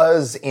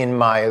because in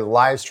my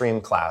live stream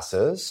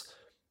classes,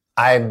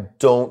 I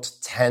don't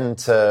tend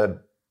to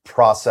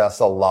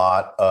process a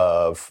lot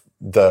of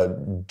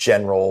the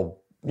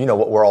general,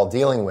 what we're all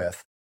dealing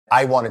with.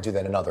 I want to do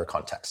that in other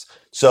contexts.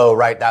 So,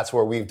 right, that's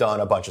where we've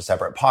done a bunch of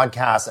separate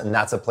podcasts. And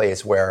that's a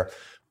place where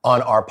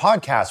on our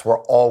podcast,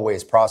 we're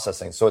always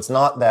processing. So it's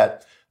not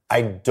that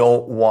I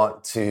don't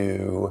want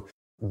to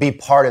be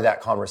part of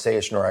that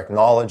conversation or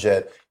acknowledge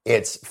it.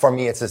 For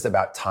me, it's just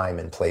about time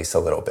and place a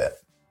little bit.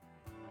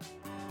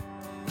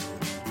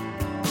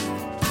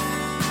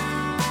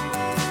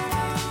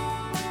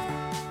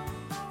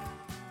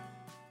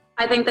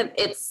 I think that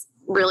it's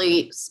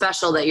really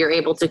special that you're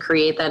able to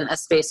create then a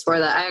space for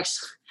that.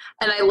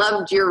 I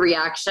loved your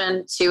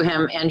reaction to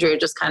him, Andrea,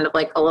 just kind of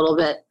like a little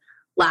bit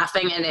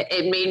laughing. And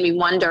it made me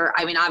wonder,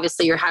 I mean,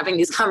 obviously you're having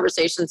these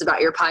conversations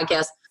about your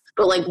podcast,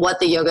 but like what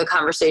the yoga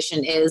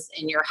conversation is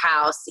in your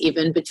house,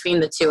 even between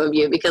the two of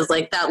you, because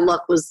like that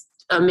look was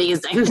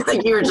amazing.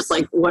 Like you were just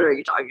like, what are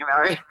you talking about?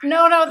 Right?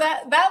 No,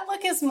 that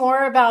look is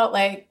more about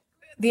like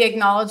the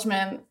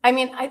acknowledgement. I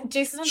mean,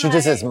 Jason and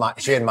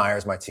she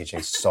admires my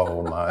teaching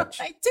so much.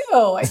 I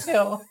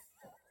do.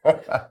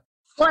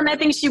 Well, and I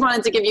think she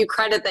wanted to give you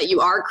credit that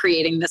you are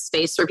creating this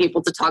space for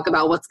people to talk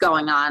about what's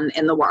going on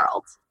in the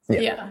world.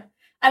 Yeah.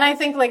 And I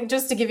think, like,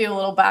 just to give you a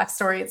little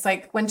backstory, it's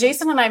like when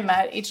Jason and I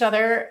met each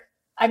other,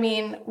 I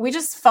mean, we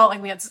just felt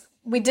like we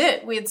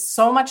had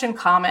so much in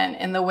common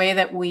in the way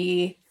that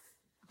we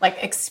like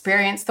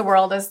experienced the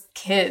world as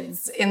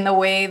kids, in the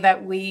way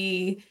that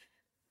we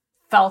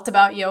felt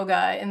about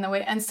yoga, in the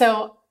way. And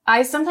so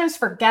I sometimes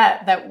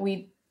forget that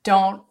we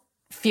don't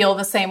feel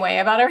the same way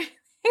about everything,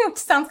 which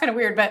sounds kind of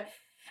weird, but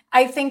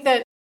I think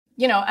that,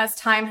 as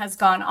time has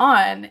gone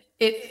on,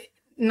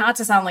 not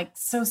to sound like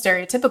so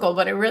stereotypical,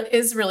 but it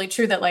is really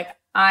true that like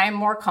I'm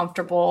more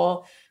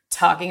comfortable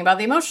talking about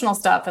the emotional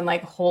stuff and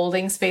like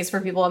holding space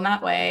for people in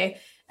that way.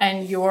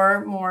 And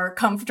you're more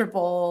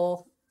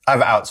comfortable.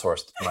 I've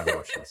outsourced my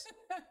emotions.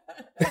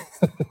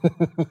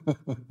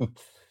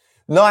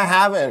 No, I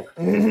haven't.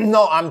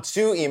 No, I'm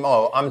too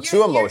emo. I'm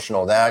too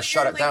emotional that I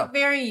shut it down.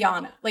 Very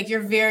Yana. Like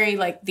you're very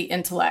like the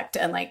intellect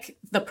and like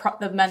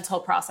the mental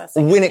process.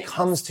 When it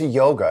comes to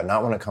yoga,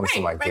 not when it comes to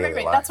my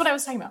daily life. That's what I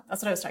was talking about.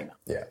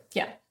 Yeah.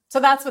 Yeah.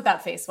 So that's what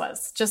that face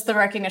was. Just the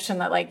recognition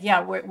that like,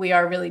 yeah, we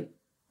are really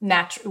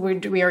natural.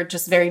 We are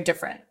just very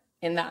different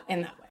in that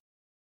way.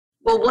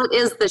 Well, what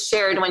is the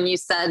shared when you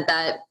said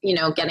that,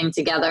 getting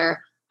together,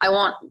 I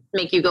won't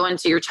make you go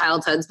into your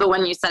childhoods, but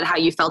when you said how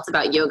you felt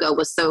about yoga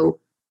was so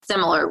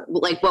similar,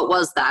 like what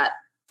was that?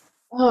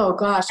 Oh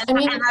gosh. And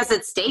has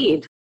it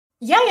stayed?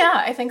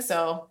 Yeah, I think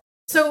so.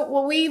 So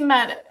when we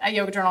met at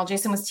Yoga Journal,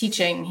 Jason was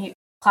teaching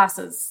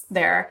classes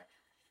there.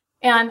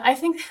 And I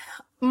think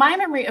my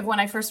memory of when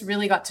I first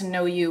really got to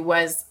know you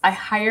was I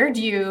hired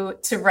you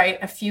to write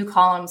a few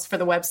columns for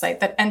the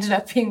website that ended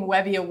up being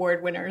Webby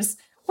Award winners,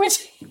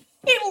 which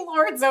he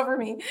lords over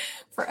me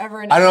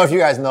forever and ever. I don't know if you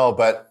guys know,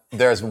 but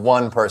there's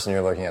one person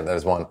you're looking at that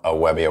has won a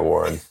Webby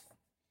Award.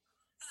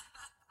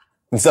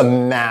 It's a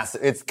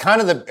massive. It's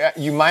kind of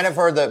you might have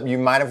heard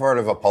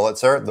of a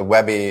Pulitzer. The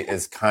Webby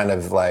is kind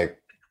of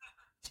like,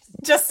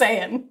 just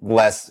saying,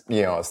 less.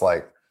 It's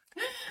like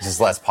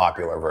just less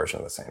popular version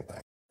of the same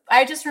thing.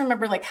 I just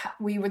remember like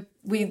we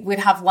would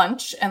have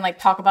lunch and like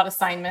talk about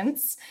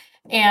assignments,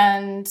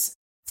 and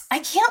I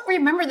can't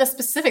remember the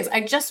specifics.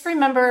 I just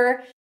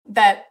remember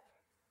that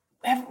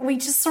we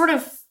just sort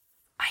of.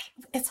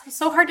 It's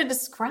so hard to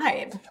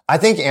describe. I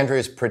think Andrea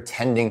is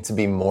pretending to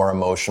be more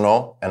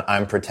emotional and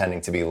I'm pretending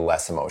to be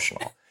less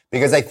emotional.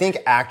 Because I think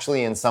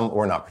actually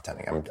we're not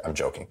pretending, I'm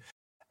joking.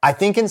 I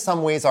think in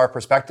some ways our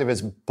perspective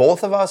is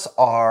both of us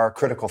are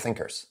critical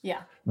thinkers.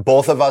 Yeah.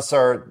 Both of us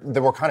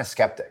we're kind of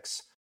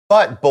skeptics.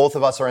 But both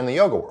of us are in the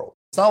yoga world.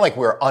 It's not like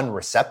we're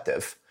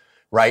unreceptive,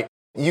 right?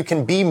 You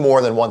can be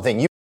more than one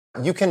thing.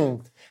 You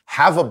can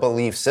have a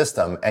belief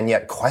system and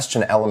yet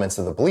question elements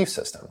of the belief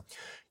system.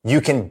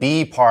 You can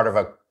be part of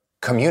a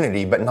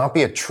community, but not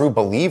be a true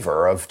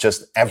believer of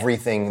just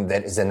everything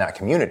that is in that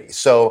community.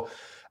 So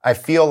I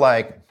feel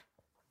like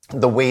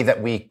the way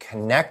that we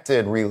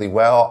connected really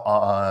well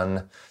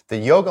on the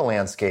yoga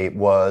landscape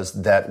was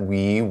that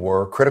we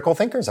were critical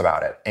thinkers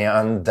about it,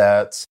 and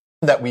that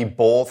we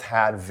both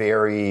had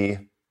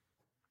very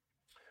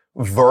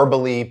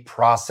verbally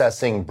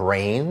processing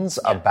brains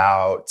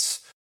about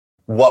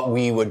what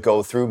we would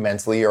go through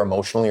mentally or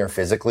emotionally or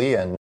physically,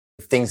 and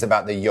things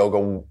about the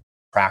yoga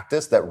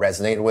practice that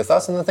resonated with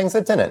us and the things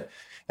that didn't,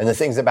 and the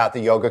things about the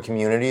yoga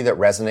community that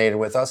resonated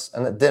with us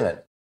and that didn't.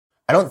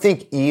 I don't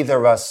think either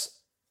of us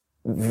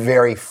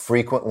very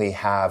frequently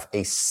have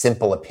a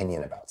simple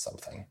opinion about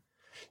something.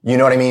 You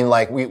know what I mean?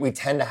 Like we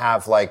tend to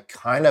have like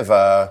kind of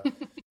a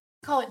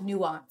call it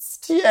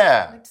nuanced.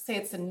 Yeah. I like to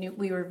say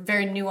we were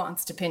very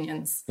nuanced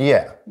opinions.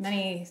 Yeah.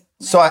 Many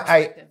so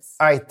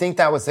I think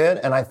that was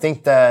it. And I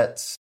think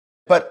that,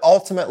 but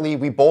ultimately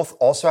we both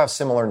also have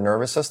similar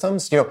nervous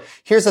systems. You know,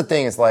 here's the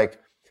thing is like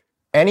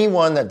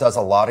anyone that does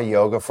a lot of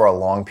yoga for a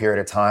long period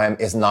of time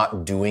is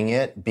not doing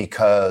it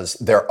because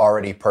they're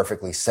already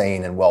perfectly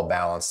sane and well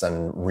balanced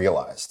and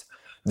realized.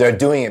 They're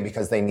doing it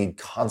because they need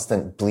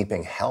constant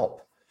bleeping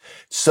help.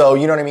 So,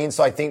 you know what I mean?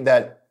 So I think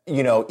that,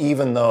 you know,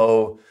 even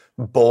though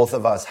both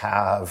of us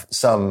have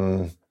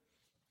some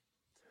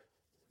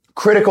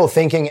critical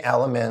thinking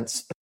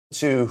elements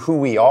to who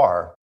we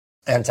are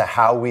and to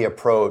how we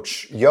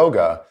approach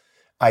yoga,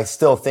 I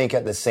still think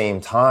at the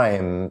same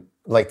time,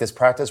 like this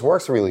practice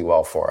works really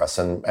well for us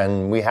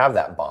and we have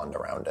that bond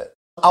around it.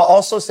 I'll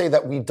also say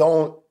that we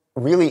don't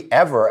really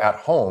ever at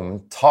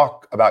home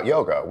talk about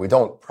yoga. We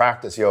don't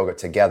practice yoga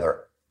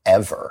together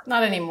ever.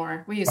 Not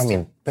anymore. We used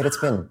to. But it's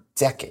been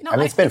decades. No,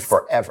 it's been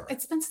forever.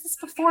 It's been since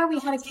before we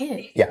had a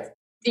kid. Yeah.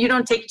 You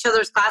don't take each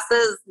other's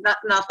classes?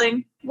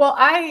 Nothing? Well,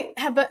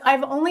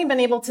 I've only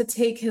been able to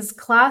take his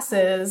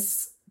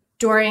classes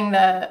during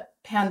the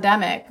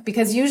pandemic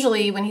because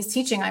usually when he's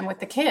teaching, I'm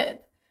with the kid.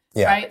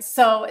 Yeah. Right.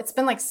 So it's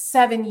been like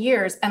 7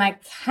 years and I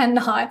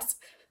cannot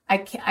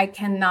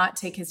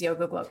take his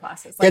Yoga Glow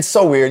classes. Like, it's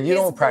so weird. You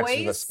don't practice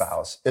with a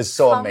spouse. It's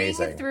so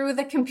amazing. Through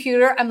the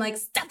computer, I'm like,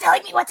 stop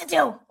telling me what to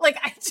do. Like,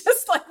 I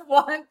just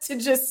want to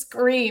just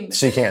scream.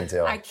 She can't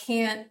deal. I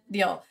can't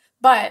deal.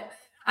 But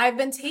I've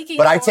been taking.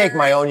 But I take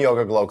my own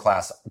Yoga Glow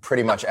class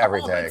pretty much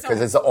every day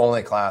because it's the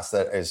only class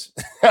that is.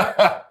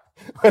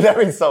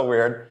 That'd be so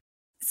weird.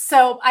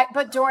 So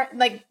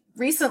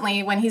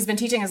recently, when he's been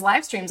teaching his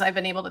live streams, I've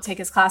been able to take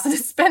his class and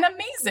it's been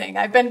amazing.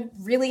 I've been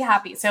really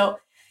happy. So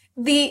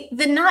the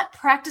not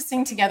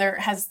practicing together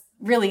has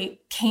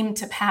really came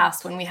to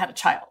pass when we had a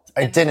child.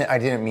 I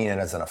didn't mean it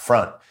as an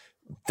affront.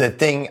 The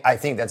thing, I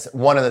think that's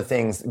one of the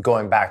things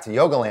going back to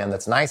Yoga Land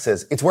that's nice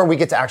is it's where we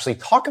get to actually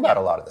talk about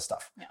a lot of the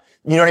stuff. Yeah.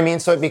 You know what I mean?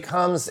 So it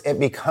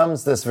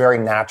becomes this very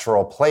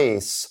natural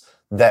place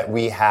that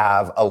we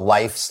have a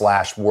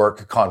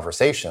life/work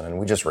conversation and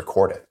we just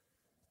record it.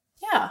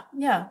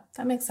 Yeah,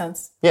 that makes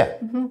sense. Yeah.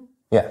 Mm-hmm.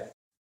 Yeah.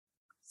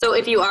 So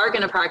if you are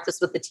going to practice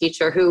with the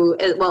teacher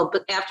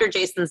but after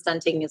Jason's done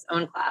taking his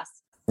own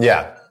class.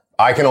 Yeah.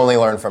 I can only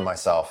learn from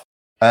myself.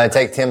 And I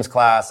take Tim's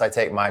class, I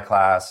take my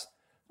class,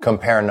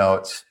 compare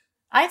notes.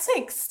 I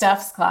take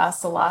Steph's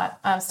class a lot.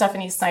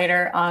 Stephanie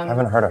Snyder on I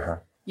haven't heard of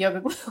her.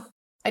 Yoga Glow.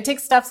 I take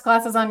Steph's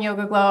classes on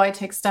Yoga Glow. I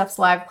take Steph's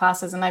live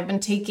classes, and I've been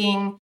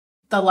taking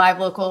the live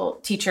local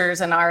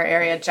teachers in our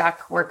area,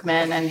 Jack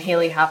Workman and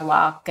Haley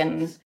Havelock.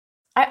 And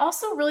I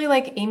also really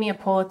like Amy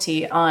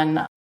Apoliti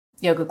on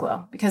Yoga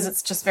Glow because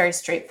it's just very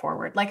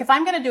straightforward. Like if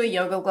I'm going to do a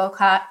Yoga Glow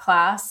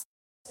class,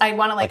 I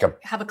want to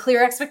have a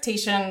clear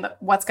expectation that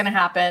what's going to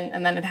happen,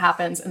 and then it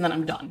happens, and then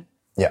I'm done.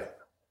 Yeah.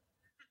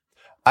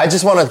 I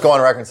just want to go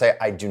on record and say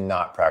I do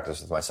not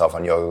practice with myself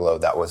on Yoga Glow.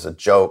 That was a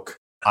joke.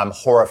 I'm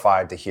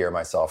horrified to hear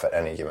myself at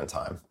any given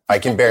time. I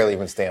can barely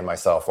even stand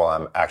myself while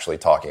I'm actually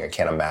talking. I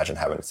can't imagine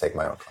having to take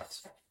my own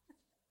class.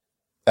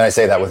 And I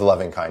say that with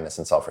loving kindness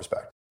and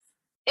self-respect.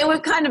 It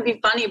would kind of be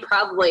funny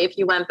probably if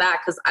you went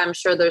back because I'm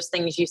sure there's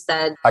things you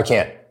said. I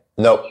can't.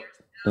 Nope.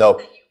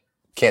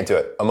 Can't do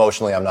it.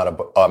 Emotionally, I'm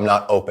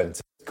not open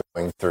to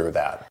going through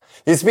that.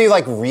 It used to be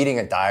like reading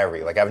a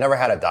diary. Like I've never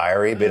had a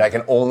diary, but I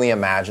can only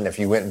imagine if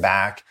you went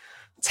back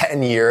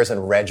 10 years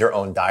and read your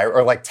own diary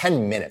or like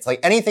 10 minutes.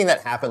 Like anything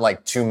that happened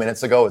like 2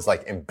 minutes ago is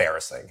like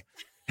embarrassing.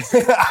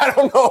 I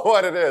don't know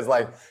what it is.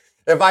 Like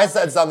if I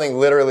said something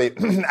literally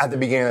at the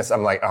beginning of this,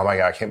 I'm like, oh my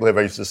God, I can't believe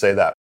I used to say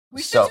that.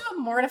 We should do a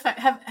Mortified.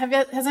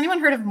 Has anyone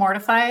heard of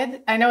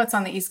Mortified? I know it's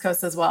on the East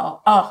Coast as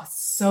well. Oh,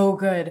 so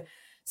good.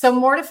 So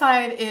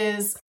Mortified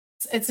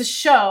it's a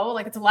show,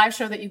 like it's a live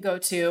show that you go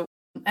to,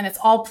 and it's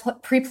all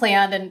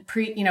pre-planned and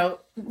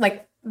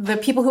like the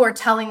people who are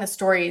telling the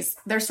stories,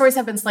 their stories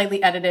have been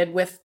slightly edited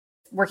with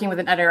working with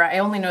an editor. I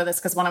only know this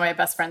because one of my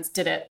best friends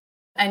did it.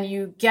 And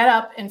you get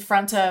up in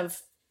front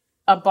of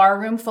a bar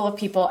room full of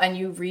people and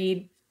you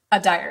read a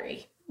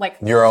diary, like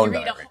your own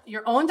diary.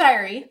 Your own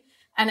diary.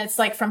 And it's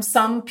like from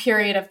some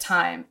period of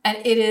time. And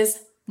it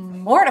is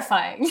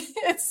mortifying.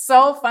 It's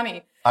so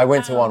funny. I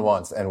went to one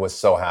once and was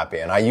so happy.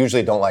 And I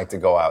usually don't like to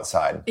go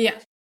outside. Yeah.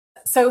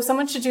 So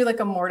someone should do like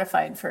a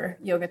mortified for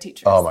yoga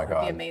teachers. Oh my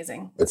God. That'd be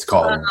amazing. It's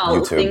called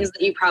YouTube. Things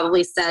that you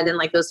probably said in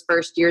like those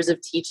first years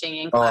of teaching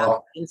in class,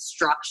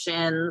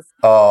 instructions.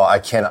 Oh, I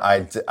can't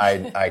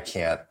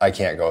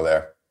go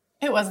there.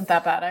 It wasn't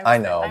that bad. I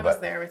know, I was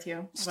there with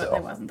you, but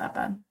it wasn't that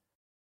bad.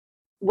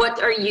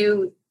 What are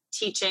you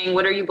teaching?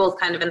 What are you both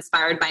kind of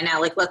inspired by now?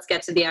 Like, let's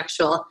get to the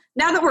actual,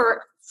 now that we're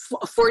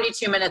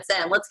 42 minutes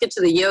in, let's get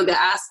to the yoga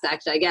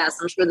aspect, I guess.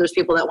 I'm sure there's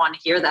people that want to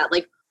hear that.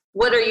 Like,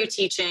 what are you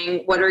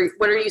teaching? What are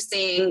you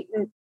seeing,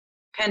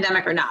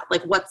 pandemic or not?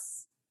 Like,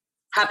 what's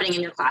happening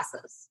in your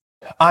classes?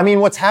 I mean,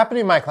 what's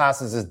happening in my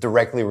classes is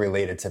directly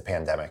related to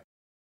pandemic.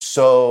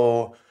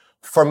 So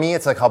for me,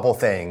 it's a couple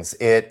things.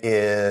 It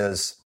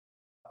is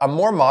a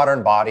more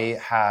modern body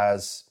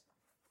has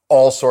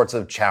all sorts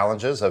of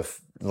challenges of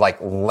like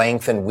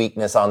length and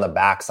weakness on the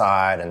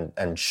backside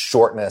and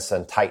shortness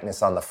and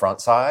tightness on the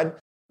front side,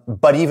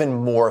 but even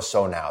more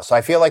so now. So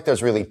I feel like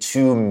there's really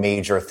two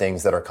major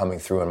things that are coming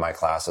through in my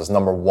classes.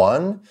 Number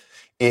one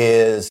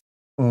is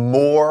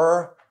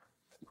more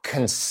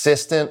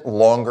consistent,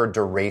 longer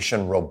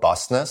duration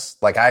robustness.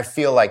 Like I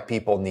feel like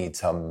people need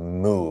to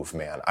move,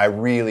 man. I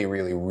really,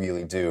 really,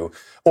 really do.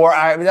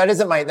 That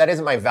isn't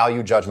my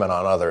value judgment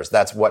on others.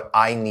 That's what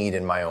I need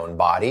in my own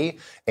body.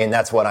 And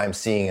that's what I'm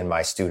seeing in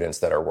my students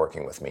that are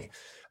working with me.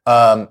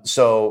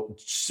 So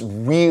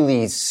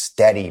really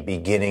steady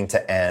beginning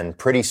to end,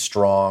 pretty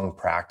strong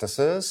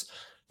practices,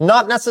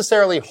 not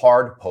necessarily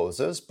hard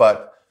poses,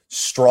 but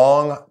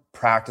strong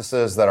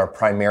practices that are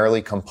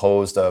primarily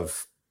composed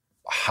of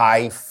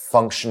high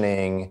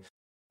functioning,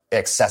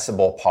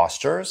 accessible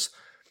postures,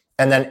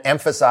 and then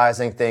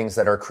emphasizing things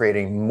that are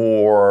creating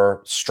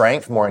more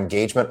strength, more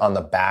engagement on the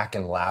back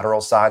and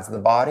lateral sides of the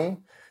body,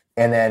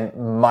 and then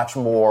much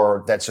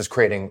more that's just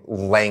creating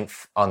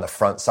length on the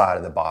front side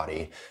of the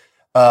body.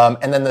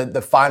 And then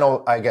the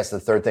final, I guess the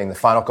third thing, the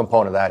final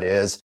component of that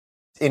is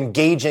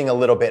engaging a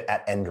little bit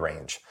at end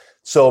range.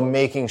 So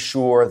making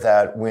sure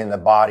that when the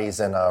body's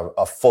in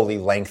a fully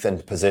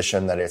lengthened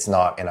position, that it's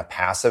not in a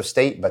passive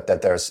state, but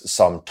that there's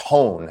some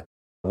tone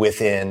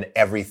within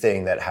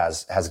everything that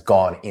has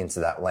gone into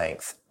that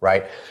length,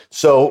 right?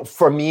 So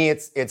for me,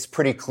 it's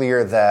pretty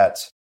clear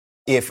that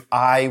if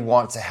I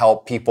want to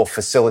help people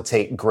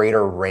facilitate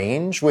greater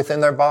range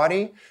within their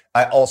body,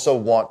 I also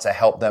want to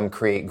help them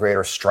create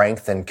greater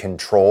strength and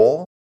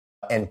control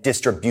and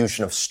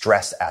distribution of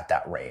stress at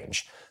that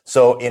range.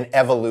 So in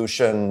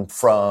evolution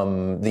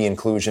from the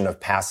inclusion of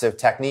passive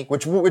technique,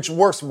 which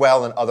works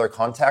well in other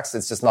contexts,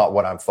 it's just not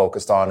what I'm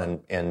focused on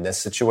in this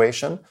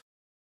situation.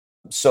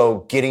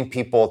 So getting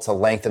people to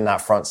lengthen that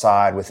front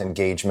side with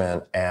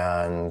engagement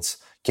and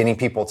getting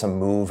people to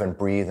move and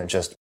breathe and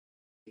just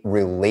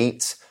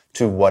relate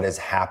to what is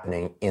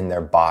happening in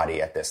their body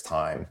at this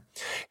time.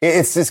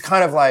 It's just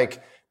kind of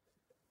like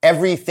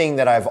everything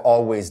that I've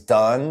always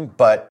done,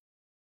 but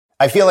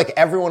I feel like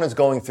everyone is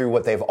going through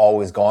what they've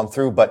always gone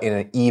through, but in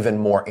an even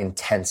more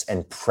intense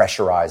and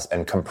pressurized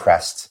and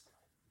compressed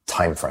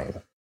time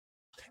frame.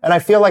 And I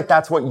feel like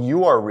that's what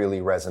you are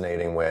really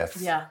resonating with.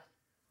 Yeah.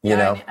 You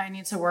know? I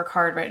need to work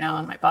hard right now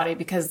on my body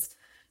because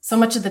so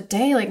much of the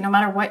day, like no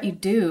matter what you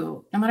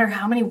do, no matter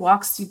how many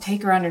walks you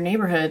take around your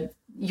neighborhood,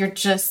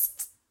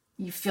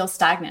 you feel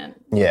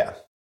stagnant. Yeah.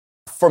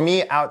 For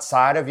me,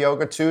 outside of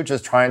yoga too,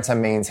 just trying to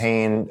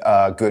maintain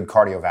good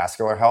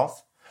cardiovascular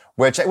health.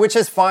 Which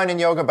is fine in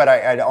yoga, but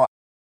I don't.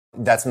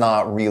 That's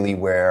not really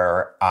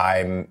where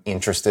I'm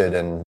interested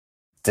in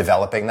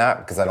developing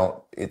that because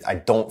I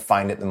don't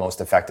find it the most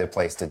effective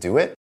place to do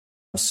it.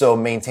 So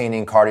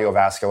maintaining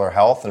cardiovascular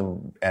health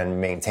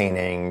and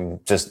maintaining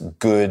just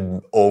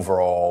good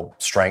overall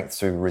strength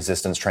through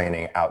resistance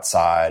training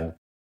outside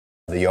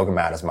the yoga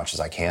mat as much as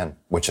I can,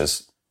 which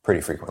is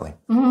pretty frequently.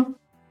 Mm-hmm.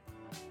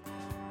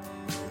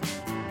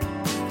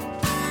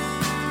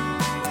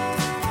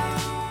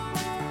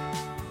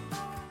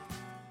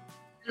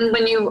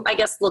 When you, I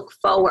guess, look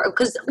forward,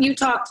 because you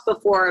talked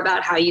before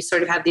about how you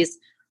sort of have these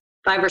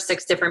 5 or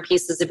 6 different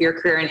pieces of your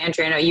career, and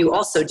Andrea, I know you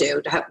also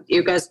do.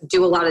 You guys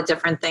do a lot of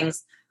different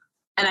things,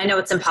 and I know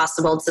it's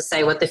impossible to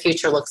say what the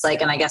future looks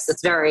like, and I guess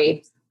it's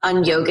very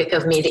un-yogic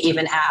of me to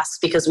even ask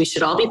because we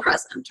should all be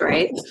present,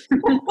 right?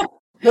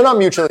 They're not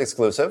mutually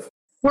exclusive.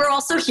 We're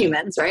also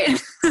humans,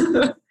 right?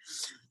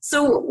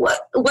 So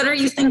what are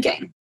you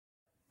thinking?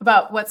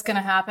 About what's going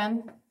to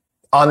happen?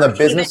 On the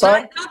business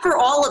side? Not for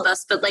all of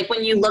us, but like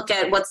when you look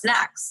at what's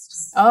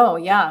next. Oh,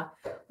 yeah.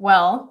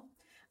 Well,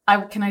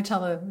 can I tell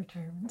the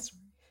retirement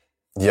story?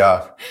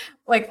 Yeah.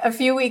 Like a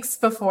few weeks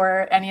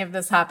before any of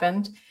this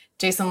happened,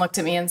 Jason looked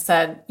at me and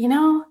said,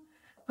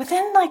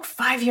 within like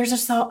 5 years or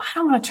so, I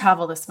don't want to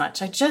travel this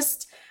much.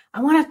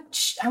 I want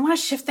to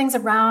shift things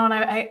around.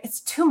 It's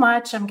too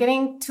much. I'm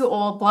getting too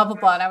old, blah, blah,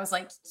 blah. And I was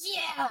like,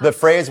 yeah. The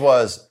phrase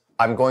was,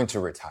 I'm going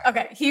to retire.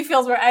 Okay. He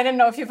feels where I didn't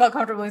know if he felt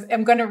comfortable.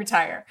 I'm going to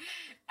retire.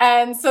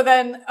 And so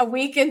then a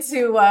week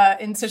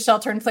into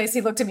shelter in place,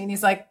 he looked at me and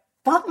he's like,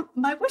 well,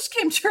 my wish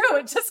came true.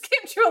 It just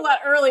came true a lot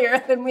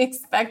earlier than we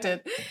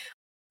expected.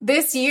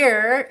 This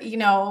year,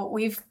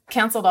 we've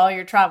canceled all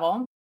your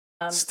travel.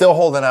 Still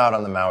holding out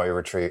on the Maui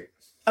retreat.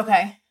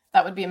 Okay.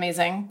 that would be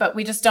amazing. But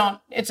we just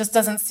it just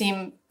doesn't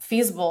seem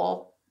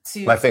feasible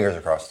to My fingers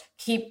are crossed.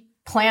 Keep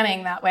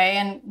planning that way.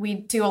 And we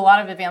do a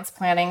lot of advanced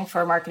planning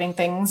for marketing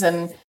things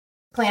and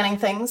planning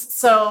things.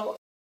 So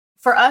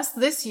for us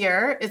this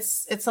year,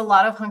 it's a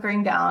lot of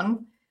hunkering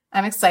down.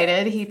 I'm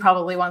excited. He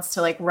probably wants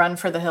to like run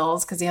for the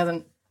hills because he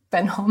hasn't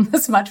been home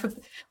this much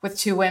with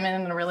two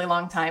women in a really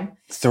long time.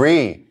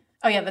 3.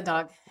 Oh yeah, the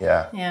dog.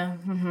 Yeah. Yeah.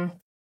 Mm-hmm.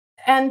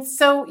 And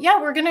so, yeah,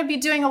 we're going to be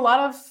doing a lot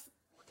of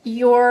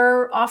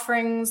your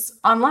offerings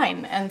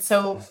online. And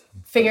so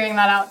figuring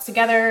that out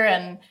together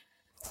and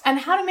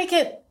how to make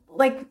it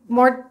like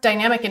more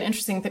dynamic and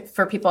interesting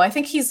for people. I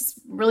think he's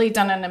really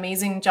done an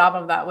amazing job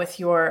of that with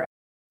the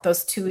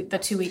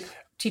 2-week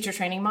teacher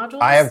training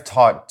modules. I have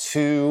taught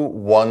 2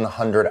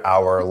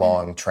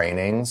 100-hour-long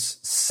trainings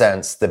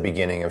since the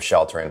beginning of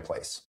Shelter in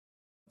Place.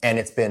 And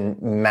it's been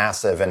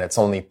massive, and it's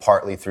only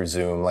partly through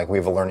Zoom. Like, we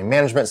have a learning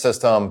management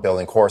system,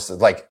 building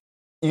courses. Like,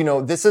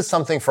 this is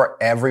something for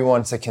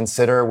everyone to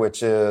consider,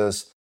 which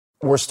is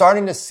we're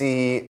starting to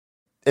see,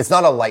 it's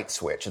not a light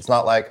switch. It's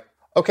not like,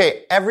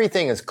 okay,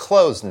 everything is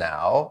closed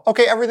now.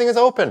 Okay, everything is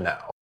open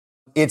now.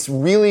 It's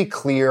really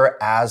clear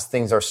as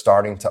things are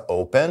starting to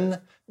open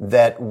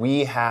that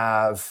we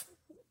have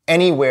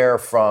anywhere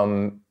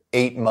from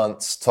 8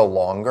 months to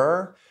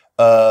longer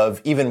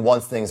of, even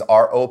once things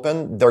are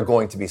open, they're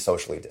going to be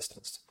socially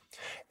distanced.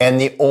 And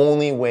the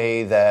only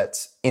way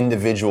that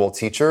individual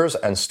teachers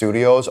and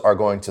studios are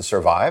going to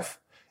survive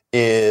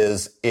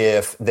is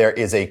if there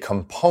is a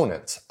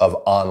component of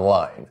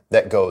online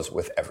that goes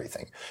with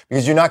everything.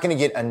 Because you're not going to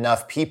get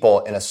enough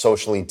people in a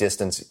socially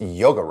distanced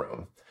yoga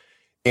room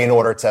in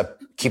order to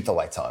keep the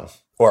lights on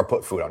or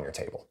put food on your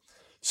table.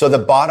 So the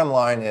bottom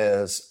line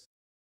is,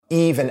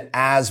 even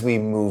as we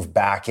move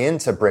back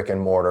into brick and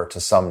mortar to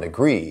some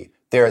degree,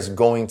 there is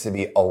going to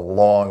be a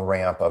long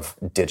ramp of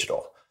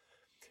digital.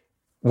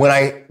 When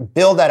I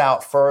build that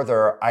out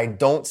further, I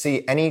don't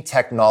see any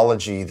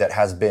technology that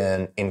has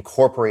been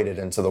incorporated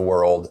into the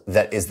world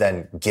that is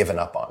then given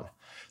up on.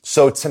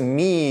 So to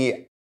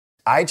me,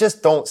 I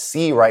just don't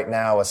see right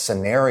now a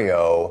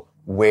scenario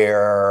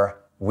where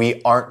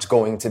we aren't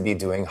going to be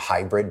doing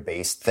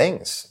hybrid-based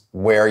things,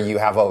 where you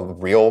have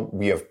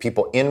you have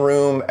people in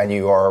room and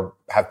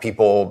have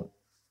people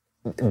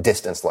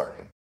distance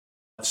learning.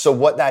 So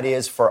what that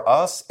is for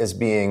us is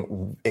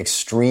being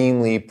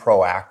extremely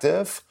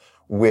proactive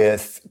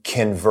with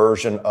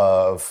conversion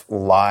of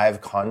live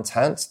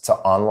content to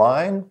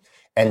online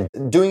and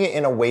doing it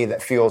in a way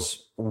that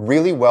feels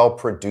really well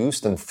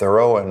produced and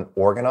thorough and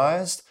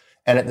organized,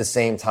 and at the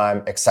same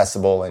time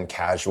accessible and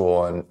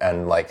casual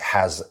and like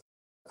has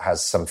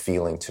some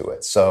feeling to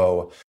it.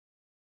 So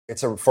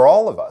for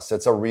all of us,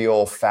 it's a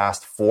real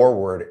fast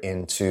forward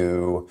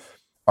into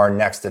our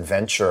next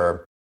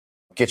adventure.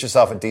 Get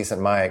yourself a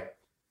decent mic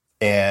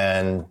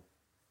and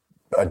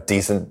a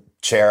decent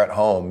chair at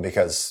home,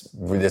 because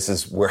this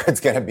is where it's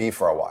going to be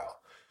for a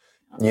while,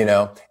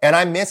 and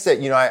I miss it.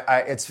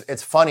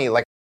 It's funny.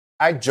 Like,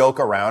 I joke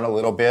around a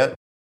little bit.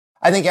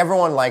 I think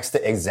everyone likes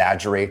to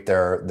exaggerate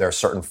their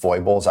certain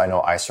foibles. I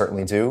know I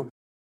certainly do,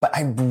 but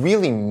I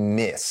really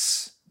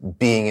miss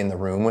being in the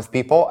room with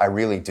people. I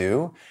really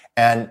do.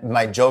 And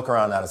my joke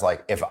around that is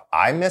like, if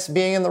I miss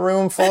being in the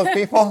room full of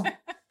people,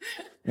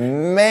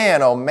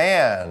 man, oh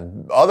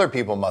man, other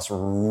people must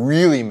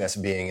really miss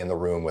being in the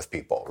room with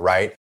people,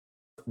 right?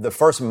 The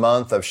first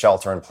month of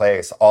Shelter in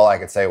Place, all I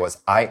could say was,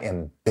 I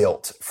am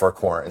built for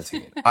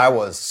quarantine. I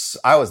was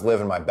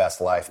living my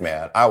best life,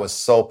 man. I was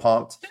so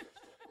pumped,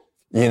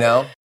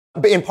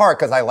 but in part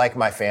because I like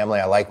my family.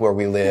 I like where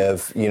we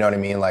live. You know what I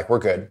mean? Like, we're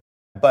good.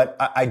 But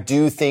I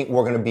do think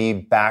we're going to be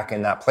back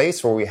in that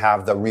place where we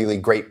have the really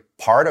great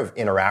part of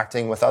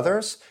interacting with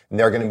others, and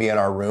they're going to be in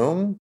our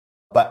room.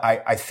 But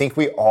I think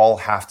we all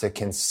have to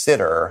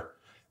consider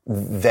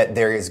that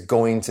there is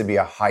going to be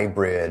a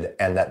hybrid,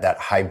 and that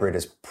hybrid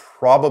is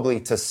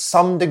probably to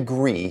some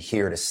degree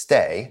here to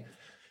stay.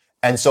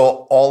 And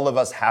so all of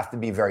us have to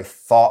be very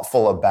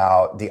thoughtful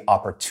about the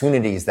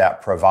opportunities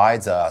that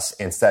provides us,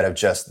 instead of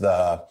just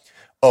the,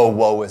 oh,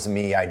 woe is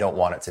me, I don't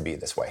want it to be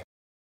this way.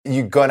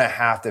 You're going to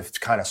have to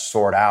kind of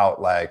sort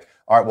out, like,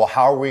 all right, well,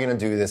 how are we going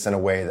to do this in a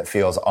way that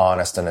feels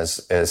honest and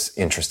is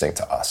interesting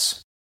to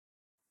us?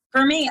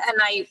 For me, and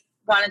I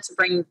wanted to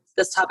bring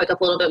this topic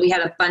up a little bit, we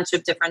had a bunch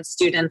of different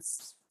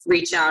students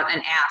reach out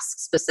and ask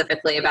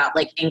specifically about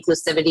like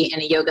inclusivity in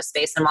a yoga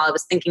space. And while I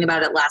was thinking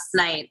about it last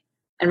night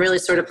and really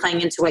sort of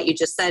playing into what you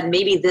just said,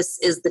 maybe this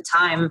is the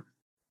time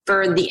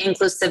for the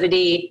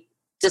inclusivity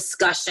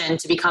discussion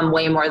to become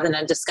way more than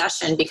a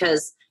discussion,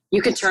 because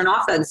you can turn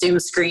off that Zoom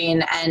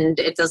screen and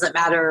it doesn't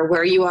matter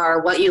where you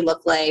are, what you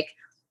look like,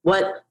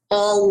 what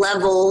all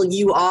level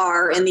you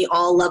are in the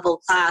all level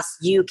class.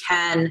 You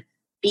can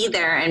be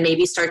there and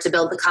maybe start to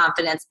build the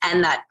confidence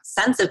and that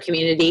sense of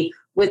community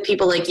with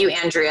people like you,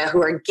 Andrea,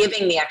 who are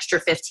giving the extra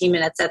 15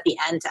 minutes at the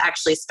end to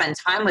actually spend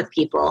time with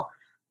people.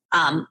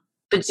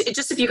 But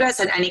just if you guys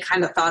had any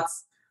kind of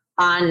thoughts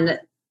on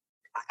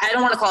I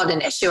don't want to call it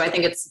an issue. I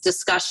think it's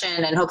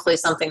discussion and hopefully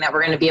something that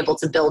we're going to be able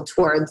to build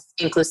towards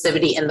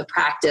inclusivity in the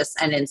practice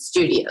and in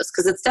studios,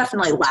 because it's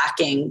definitely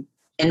lacking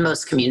in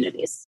most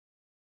communities.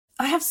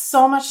 I have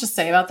so much to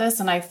say about this,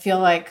 and I feel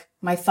like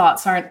my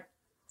thoughts aren't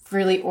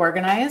really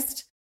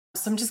organized.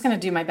 So I'm just going to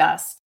do my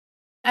best.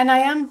 And I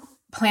am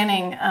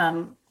planning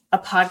a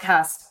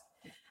podcast,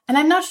 and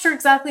I'm not sure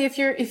exactly if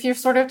you're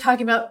sort of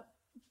talking about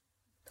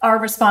our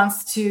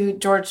response to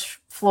George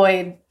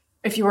Floyd,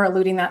 if you were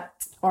alluding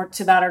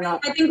to that or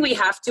not. I think we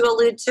have to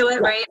allude to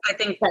it, right? I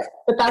think,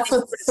 but that's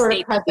what's sort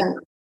of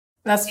present.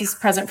 That's what's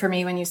present for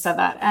me when you said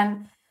that.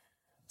 And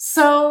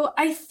so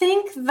I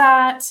think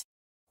that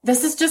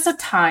this is just a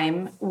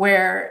time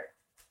where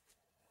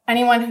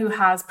anyone who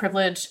has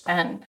privilege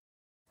and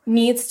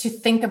needs to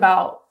think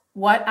about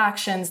what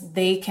actions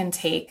they can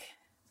take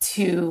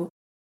to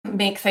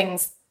make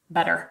things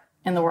better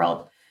in the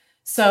world.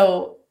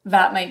 So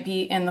that might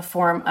be in the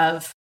form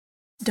of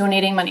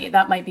donating money.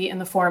 That might be in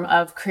the form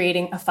of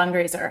creating a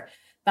fundraiser.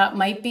 That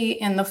might be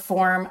in the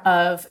form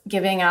of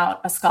giving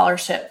out a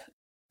scholarship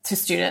to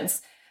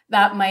students.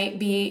 That might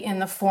be in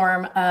the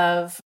form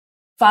of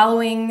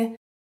following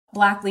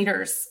Black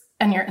leaders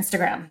on your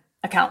Instagram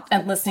account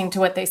and listening to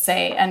what they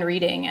say and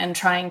reading and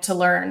trying to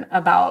learn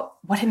about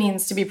what it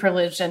means to be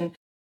privileged and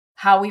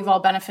how we've all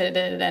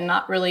benefited and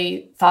not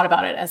really thought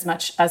about it as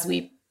much as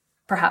we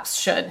perhaps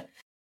should.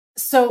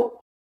 So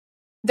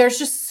there's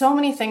just so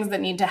many things that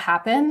need to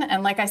happen.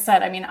 And like I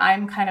said, I mean,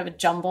 I'm kind of a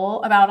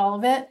jumble about all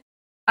of it.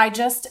 I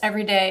just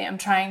every day am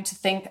trying to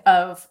think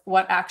of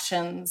what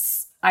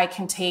actions I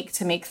can take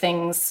to make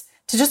things,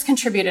 to just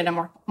contribute in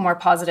a more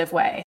positive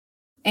way.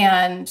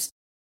 And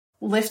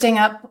lifting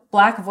up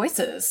Black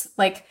voices,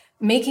 like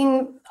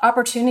making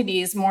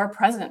opportunities more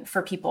present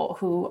for people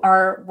who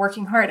are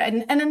working hard.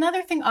 And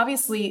another thing,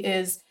 obviously,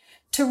 is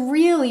to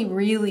really,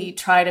 really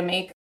try to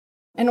make,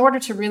 in order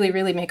to really,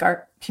 really make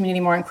our community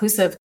more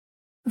inclusive,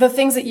 the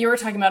things that you were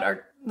talking about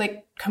are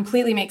like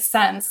completely make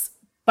sense.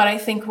 But I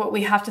think what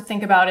we have to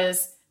think about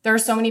is there are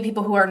so many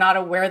people who are not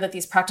aware that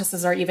these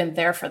practices are even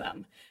there for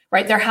them,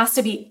 right? There has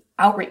to be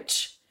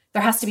outreach.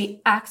 There has to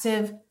be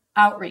active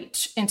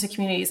outreach into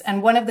communities.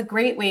 And one of the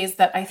great ways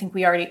that I think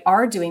we already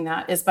are doing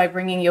that is by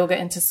bringing yoga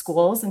into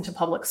schools, into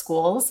public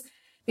schools,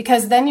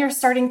 because then you're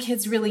starting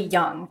kids really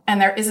young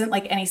and there isn't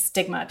like any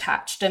stigma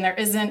attached. And there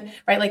isn't,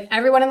 right? Like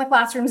everyone in the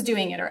classroom's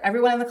doing it, or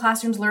everyone in the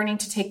classroom's learning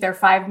to take their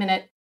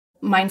 5-minute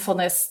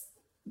mindfulness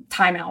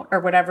timeout or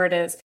whatever it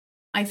is.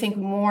 I think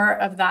more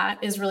of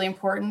that is really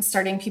important,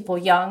 starting people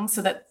young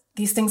so that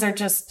these things are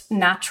just a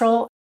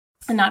natural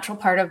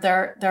part of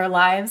their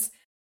lives.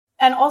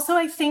 And also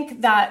I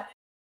think that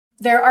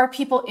there are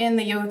people in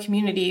the yoga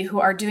community who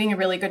are doing a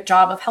really good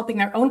job of helping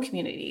their own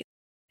community.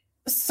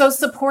 So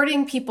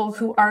supporting people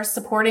who are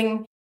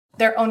supporting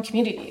their own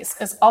communities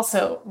is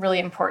also really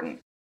important.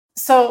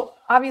 So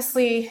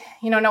obviously,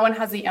 no one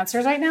has the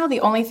answers right now. The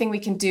only thing we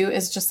can do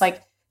is just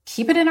like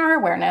keep it in our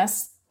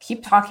awareness,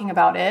 keep talking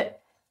about it,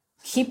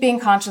 keep being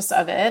conscious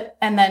of it,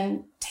 and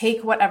then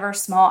take whatever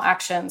small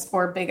actions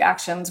or big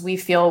actions we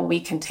feel we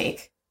can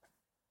take.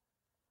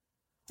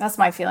 That's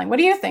my feeling. What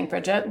do you think,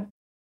 Bridget?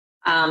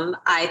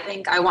 I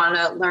think I want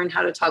to learn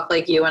how to talk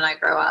like you when I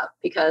grow up,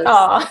 because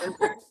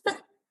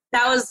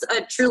that was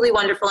a truly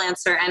wonderful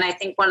answer. And I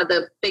think one of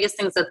the biggest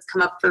things that's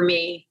come up for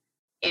me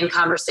in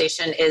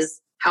conversation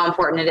is how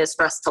important it is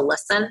for us to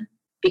listen,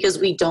 because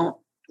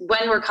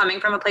when we're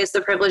coming from a place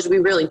of privilege, we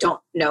really don't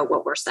know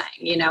what we're saying,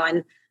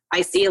 and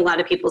I see a lot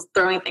of people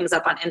throwing things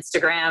up on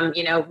Instagram,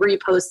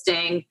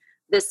 reposting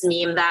this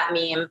meme, that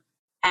meme.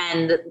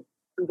 And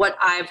what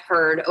I've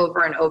heard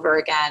over and over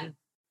again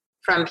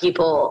from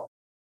people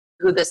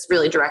who this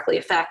really directly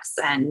affects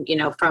and,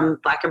 from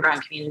Black and brown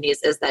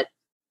communities is that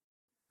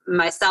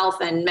myself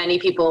and many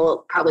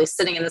people probably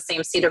sitting in the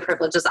same seat of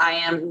privilege as I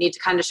am need to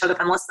kind of shut up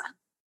and listen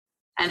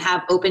and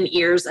have open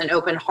ears and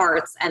open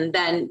hearts. And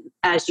then,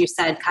 as you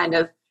said, kind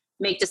of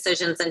make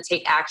decisions and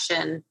take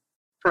action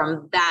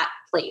from that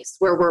place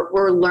where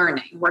we're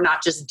learning. We're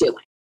not just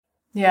doing.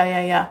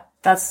 Yeah.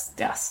 That's,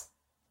 yes.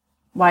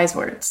 Wise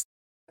words.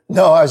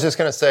 No, I was just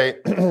going to say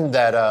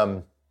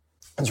that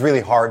it's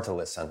really hard to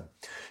listen.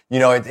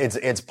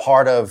 It's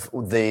part of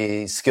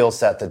the skill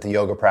set that the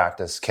yoga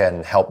practice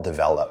can help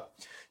develop,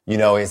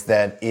 is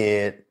that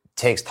it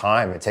takes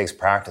time, it takes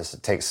practice,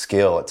 it takes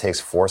skill, it takes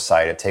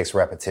foresight, it takes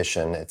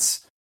repetition.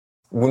 It's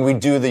when we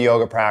do the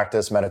yoga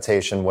practice,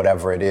 meditation,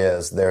 whatever it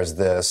is, there's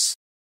this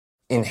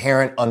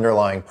inherent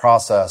underlying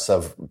process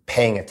of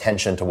paying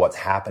attention to what's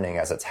happening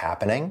as it's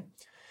happening.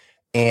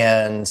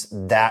 And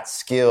that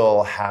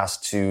skill has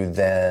to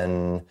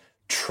then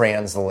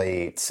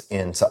translate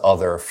into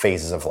other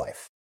phases of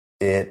life.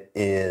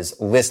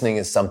 Listening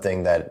is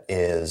something that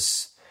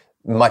is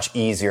much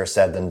easier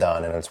said than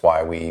done. And it's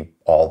why we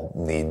all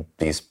need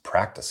these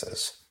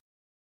practices.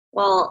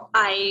 Well,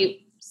 I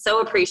so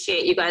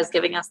appreciate you guys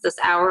giving us this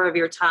hour of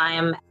your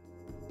time.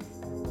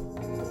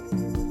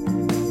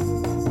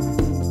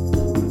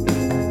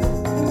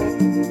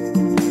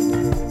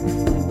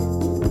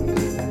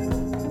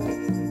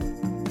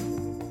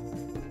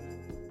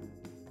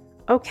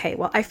 Okay,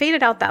 well, I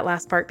faded out that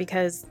last part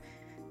because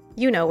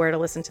you know where to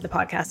listen to the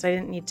podcast. I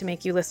didn't need to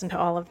make you listen to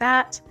all of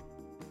that.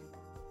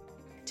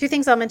 2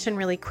 things I'll mention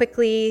really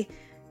quickly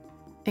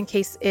in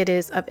case it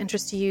is of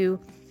interest to you.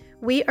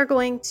 We are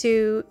going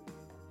to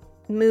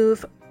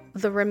move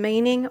the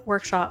remaining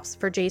workshops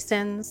for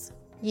Jason's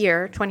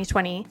year,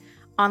 2020,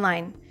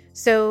 online.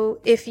 So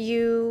if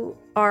you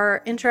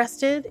are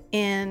interested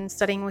in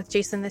studying with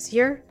Jason this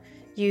year,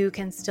 you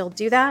can still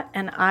do that.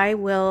 And I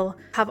will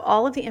have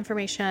all of the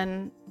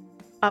information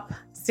up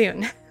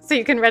soon, so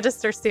you can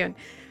register soon.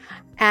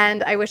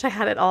 And I wish I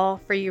had it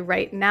all for you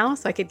right now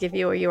so I could give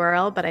you a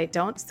URL, but I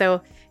don't.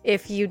 So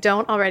if you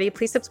don't already,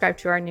 please subscribe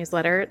to our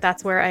newsletter.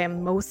 That's where I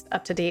am most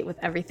up to date with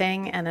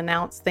everything and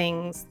announce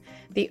things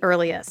the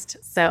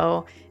earliest.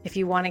 So if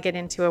you want to get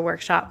into a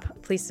workshop,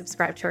 please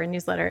subscribe to our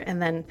newsletter,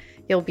 and then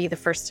you'll be the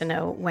first to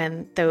know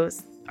when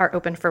those are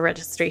open for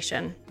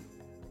registration.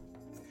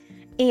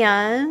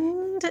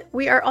 And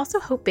we are also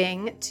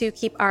hoping to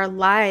keep our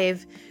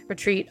live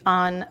retreat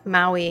on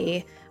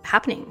Maui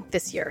happening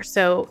this year.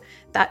 So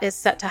that is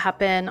set to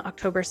happen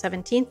October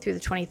 17th through the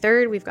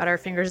 23rd. We've got our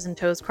fingers and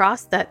toes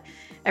crossed that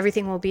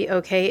everything will be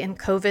okay in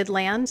COVID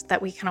land,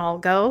 that we can all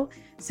go.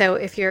 So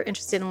if you're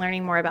interested in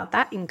learning more about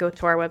that, you can go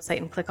to our website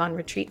and click on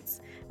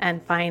retreats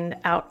and find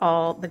out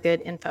all the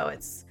good info.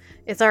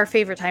 It's our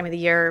favorite time of the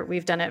year.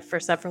 We've done it for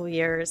several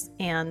years,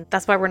 and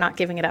that's why we're not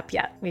giving it up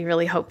yet. We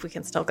really hope we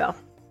can still go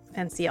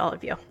and see all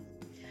of you.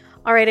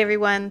 All right,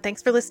 everyone.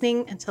 Thanks for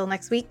listening. Until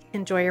next week,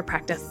 enjoy your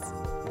practice.